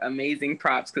here amazing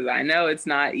props because I know it's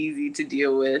not easy to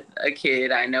deal with a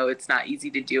kid. I know it's not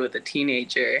easy to deal with a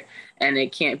teenager, and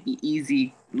it can't be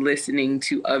easy listening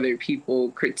to other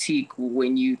people critique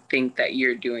when you think that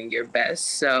you're doing your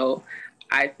best. So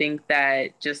I think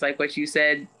that just like what you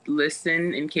said,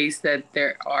 listen in case that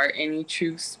there are any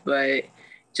truths, but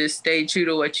just stay true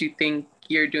to what you think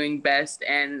you're doing best.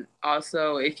 And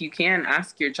also, if you can,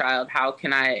 ask your child, how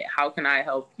can I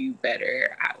help you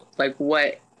better? Like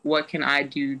what can I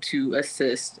do to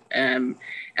assist? Am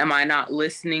I not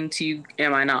listening to you?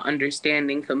 Am I not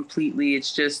understanding completely?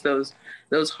 It's just those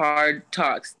hard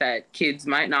talks that kids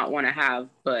might not want to have,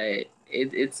 but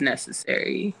it's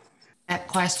necessary. That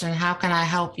question, how can I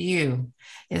help you,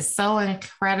 is so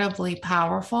incredibly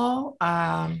powerful.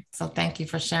 So thank you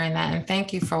for sharing that. And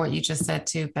thank you for what you just said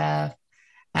too, Bev,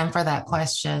 and for that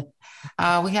question.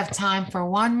 We have time for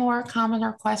one more comment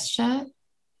or question.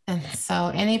 And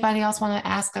so anybody else want to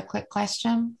ask a quick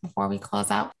question before we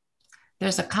close out?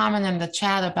 There's a comment in the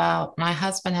chat about my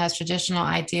husband has traditional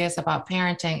ideas about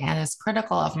parenting and is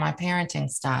critical of my parenting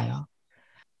style.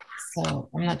 So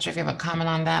I'm not sure if you have a comment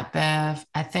on that, Bev.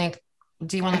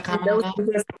 Do you want to comment on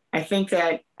that? I think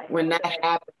that when that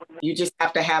happens, you just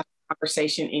have to have a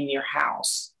conversation in your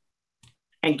house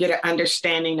and get an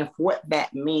understanding of what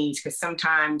that means. Because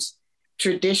sometimes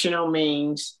traditional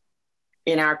means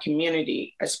in our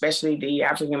community, especially the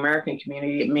African-American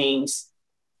community, it means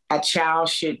a child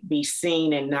should be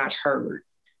seen and not heard.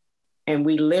 And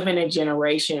we live in a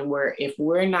generation where if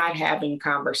we're not having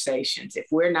conversations, if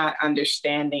we're not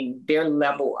understanding their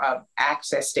level of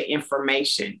access to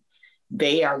information,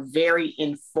 they are very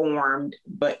informed,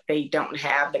 but they don't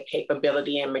have the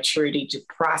capability and maturity to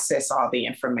process all the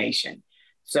information.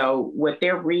 So what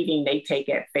they're reading, they take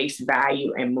at face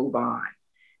value and move on.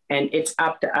 And it's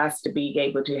up to us to be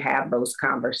able to have those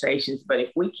conversations. But if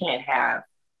we can't have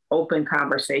open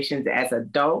conversations as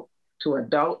adult to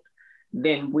adult,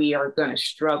 then we are going to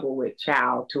struggle with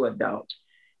child to adult.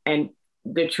 And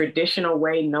the traditional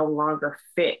way no longer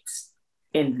fits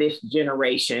in this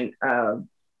generation of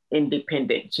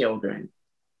independent children,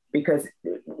 because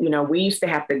We used to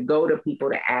have to go to people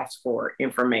to ask for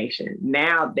information.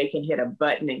 Now they can hit a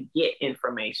button and get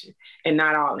information, and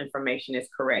not all information is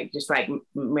correct. Just like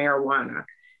marijuana.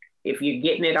 If you're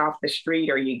getting it off the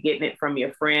street or you're getting it from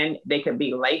your friend, they could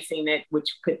be lacing it,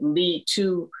 which could lead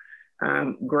to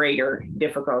greater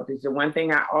difficulties. The one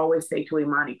thing I always say to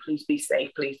Imani, please be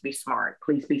safe, please be smart,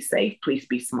 please be safe, please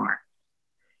be smart.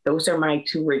 Those are my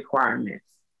 2 requirements.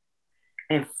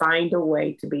 And find a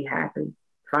way to be happy,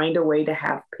 find a way to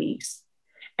have peace.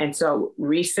 And so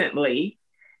recently,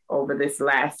 over this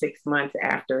last 6 months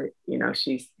after,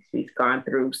 she's gone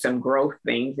through some growth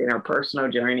things in her personal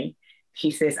journey, she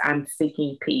says, I'm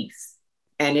seeking peace.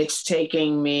 And it's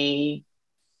taking me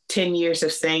 10 years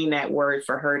of saying that word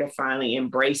for her to finally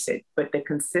embrace it. But the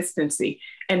consistency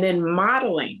and then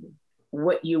modeling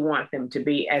what you want them to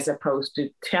be, as opposed to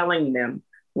telling them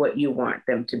what you want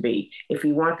them to be. If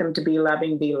you want them to be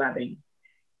loving, be loving.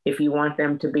 If you want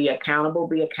them to be accountable,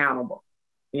 be accountable.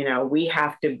 We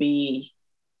have to be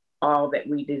all that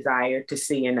we desire to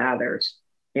see in others,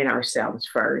 in ourselves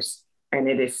first. And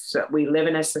we live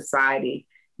in a society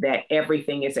that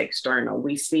everything is external.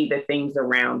 We see the things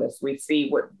around us. We see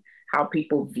how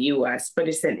people view us, but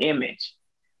it's an image.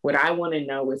 What I want to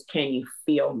know is, can you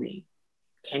feel me?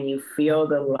 Can you feel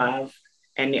the love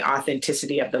and the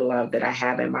authenticity of the love that I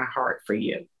have in my heart for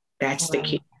you? That's the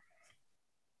key.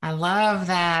 I love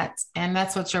that. And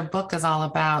that's what your book is all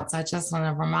about. So I just want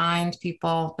to remind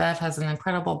people, Bev has an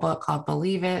incredible book called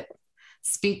Believe It,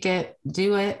 Speak It,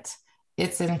 Do It.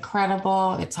 It's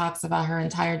incredible. It talks about her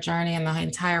entire journey, and the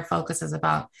entire focus is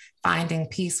about finding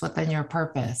peace within your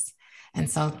purpose. And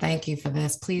so thank you for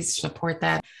this. Please support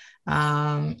that.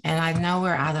 And I know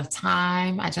we're out of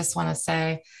time. I just want to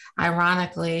say,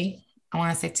 ironically, I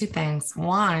want to say 2 things.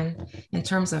 One, in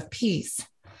terms of peace,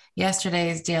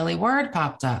 yesterday's daily word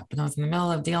popped up, and I was in the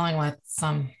middle of dealing with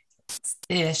some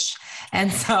ish.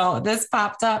 And so this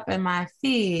popped up in my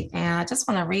feed, and I just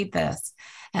want to read this.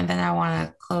 And then I want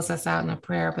to close us out in a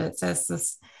prayer, but it says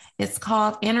this, it's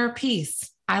called Inner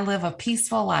Peace. I live a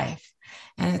peaceful life.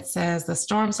 And it says, the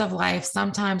storms of life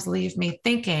sometimes leave me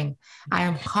thinking I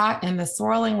am caught in the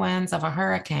swirling winds of a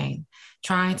hurricane,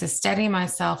 trying to steady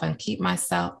myself and keep my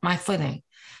footing.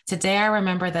 Today, I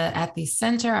remember that at the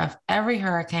center of every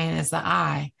hurricane is the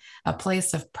I, a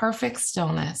place of perfect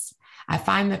stillness. I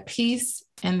find the peace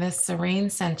in this serene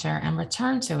center and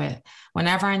return to it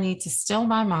whenever I need to still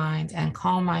my mind and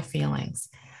calm my feelings.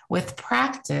 With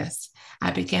practice,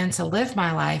 I begin to live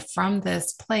my life from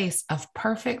this place of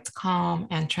perfect calm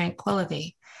and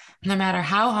tranquility. No matter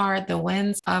how hard the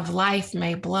winds of life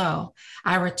may blow,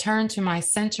 I return to my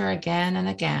center again and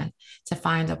again to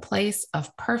find a place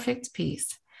of perfect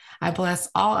peace. I bless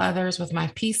all others with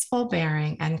my peaceful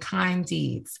bearing and kind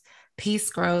deeds. Peace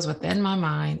grows within my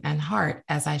mind and heart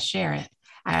as I share it.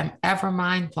 I am ever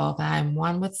mindful that I am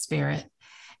one with spirit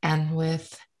and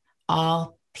with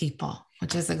all people,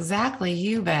 which is exactly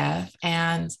you, Bev.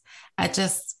 And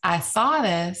I saw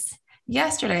this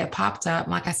yesterday. It popped up.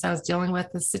 Like I said, I was dealing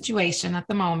with the situation at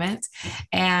the moment,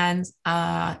 and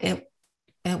it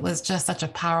was just such a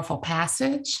powerful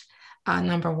passage.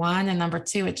 Number one, and number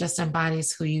two, it just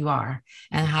embodies who you are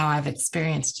and how I've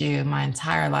experienced you my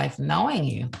entire life, knowing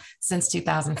you since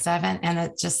 2007. And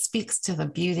it just speaks to the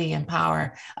beauty and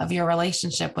power of your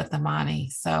relationship with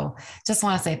Imani. So just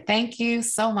want to say thank you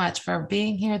so much for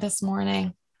being here this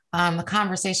morning. The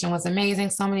conversation was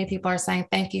amazing. So many people are saying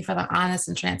thank you for the honest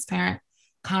and transparent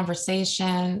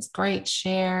conversations. Great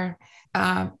share.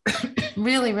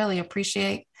 Really, really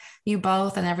appreciate you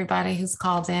both and everybody who's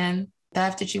called in.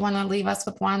 Bev, did you want to leave us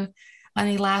with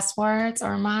any last words,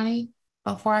 or Imani,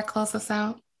 before I close this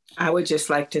out? I would just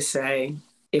like to say,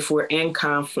 if we're in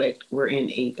conflict, we're in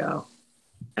ego.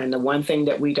 And the one thing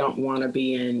that we don't want to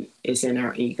be in is in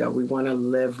our ego. We want to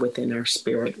live within our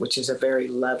spirit, which is a very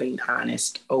loving,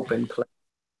 honest, open place.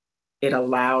 It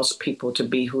allows people to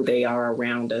be who they are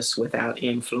around us without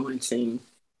influencing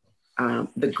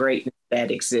the greatness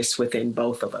that exists within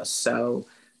both of us. So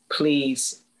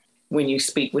please, when you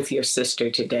speak with your sister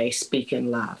today, speak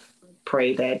in love.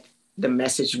 Pray that the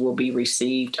message will be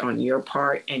received on your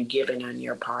part and given on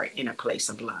your part in a place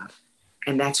of love.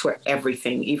 And that's where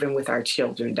everything, even with our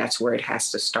children, that's where it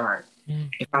has to start.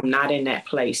 If I'm not in that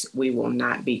place, we will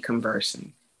not be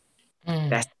conversing.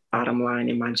 That's the bottom line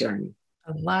in my journey.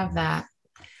 I love that.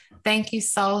 Thank you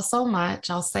so, so much.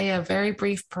 I'll say a very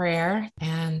brief prayer,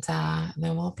 and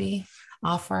then we'll be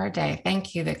off for our day.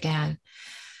 Thank you again.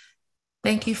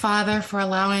 Thank you, Father, for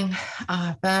allowing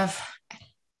Bev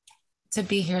to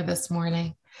be here this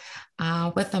morning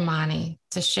with Imani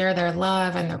to share their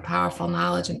love and their powerful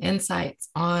knowledge and insights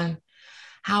on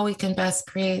how we can best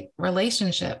create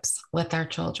relationships with our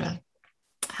children.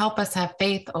 Help us have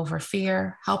faith over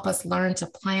fear. Help us learn to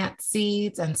plant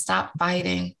seeds and stop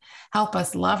fighting. Help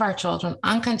us love our children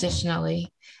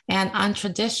unconditionally and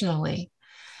untraditionally,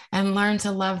 and learn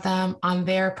to love them on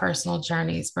their personal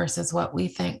journeys versus what we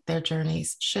think their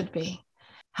journeys should be.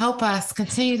 Help us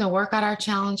continue to work out our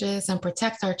challenges and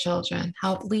protect our children.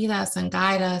 Help lead us and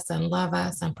guide us and love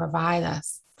us and provide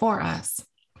us for us.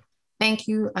 Thank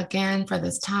you again for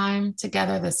this time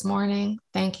together this morning.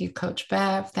 Thank you, Coach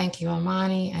Bev. Thank you,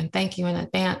 Imani. And thank you in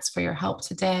advance for your help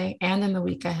today and in the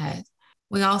week ahead.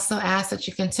 We also ask that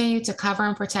you continue to cover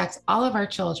and protect all of our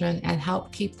children and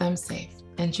help keep them safe.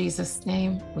 In Jesus'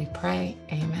 name, we pray.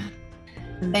 Amen.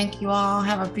 Thank you all.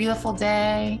 Have a beautiful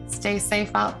day. Stay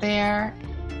safe out there.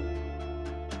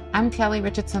 I'm Kelli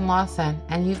Richardson Lawson,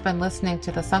 and you've been listening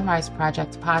to the SonRise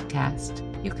Project podcast.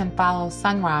 You can follow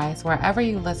SonRise wherever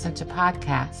you listen to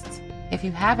podcasts. If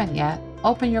you haven't yet,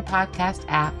 open your podcast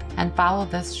app and follow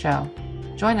this show.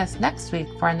 Join us next week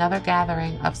for another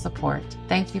gathering of support.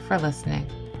 Thank you for listening.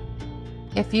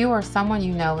 If you or someone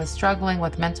you know is struggling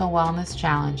with mental wellness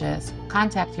challenges,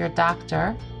 contact your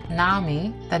doctor,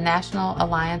 NAMI, the National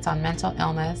Alliance on Mental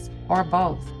Illness, or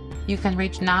both. You can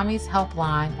reach NAMI's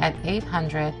helpline at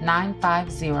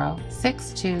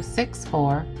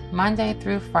 800-950-6264, Monday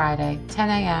through Friday, 10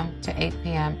 a.m. to 8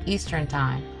 p.m. Eastern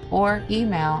Time, or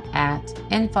email at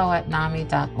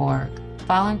info@nami.org.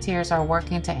 Volunteers are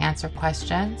working to answer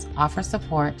questions, offer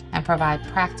support, and provide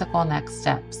practical next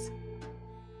steps.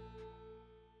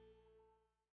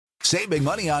 Save big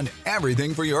money on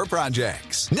everything for your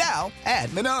projects. Now at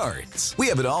Menards. We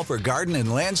have it all for garden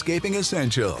and landscaping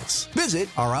essentials. Visit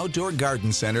our outdoor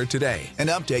garden center today and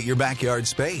update your backyard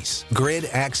space. Grid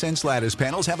Accents lattice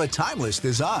panels have a timeless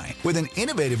design with an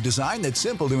innovative design that's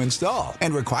simple to install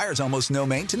and requires almost no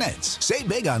maintenance. Save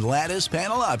big on lattice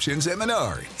panel options at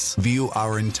Menards. View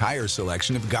our entire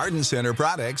selection of garden center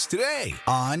products today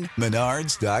on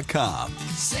Menards.com.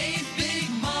 Save big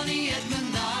money at Menards.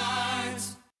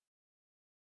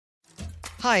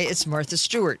 Hi, it's Martha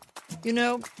Stewart. You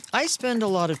know, I spend a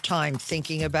lot of time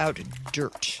thinking about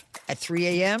dirt. At 3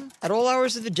 a.m., at all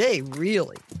hours of the day,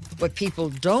 really. What people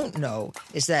don't know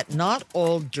is that not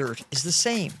all dirt is the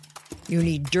same. You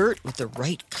need dirt with the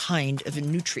right kind of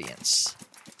nutrients.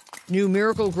 New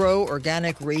Miracle-Gro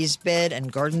organic raised bed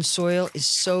and garden soil is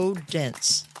so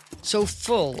dense, so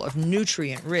full of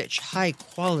nutrient-rich,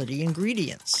 high-quality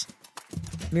ingredients.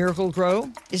 Miracle-Gro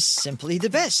is simply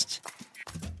the best.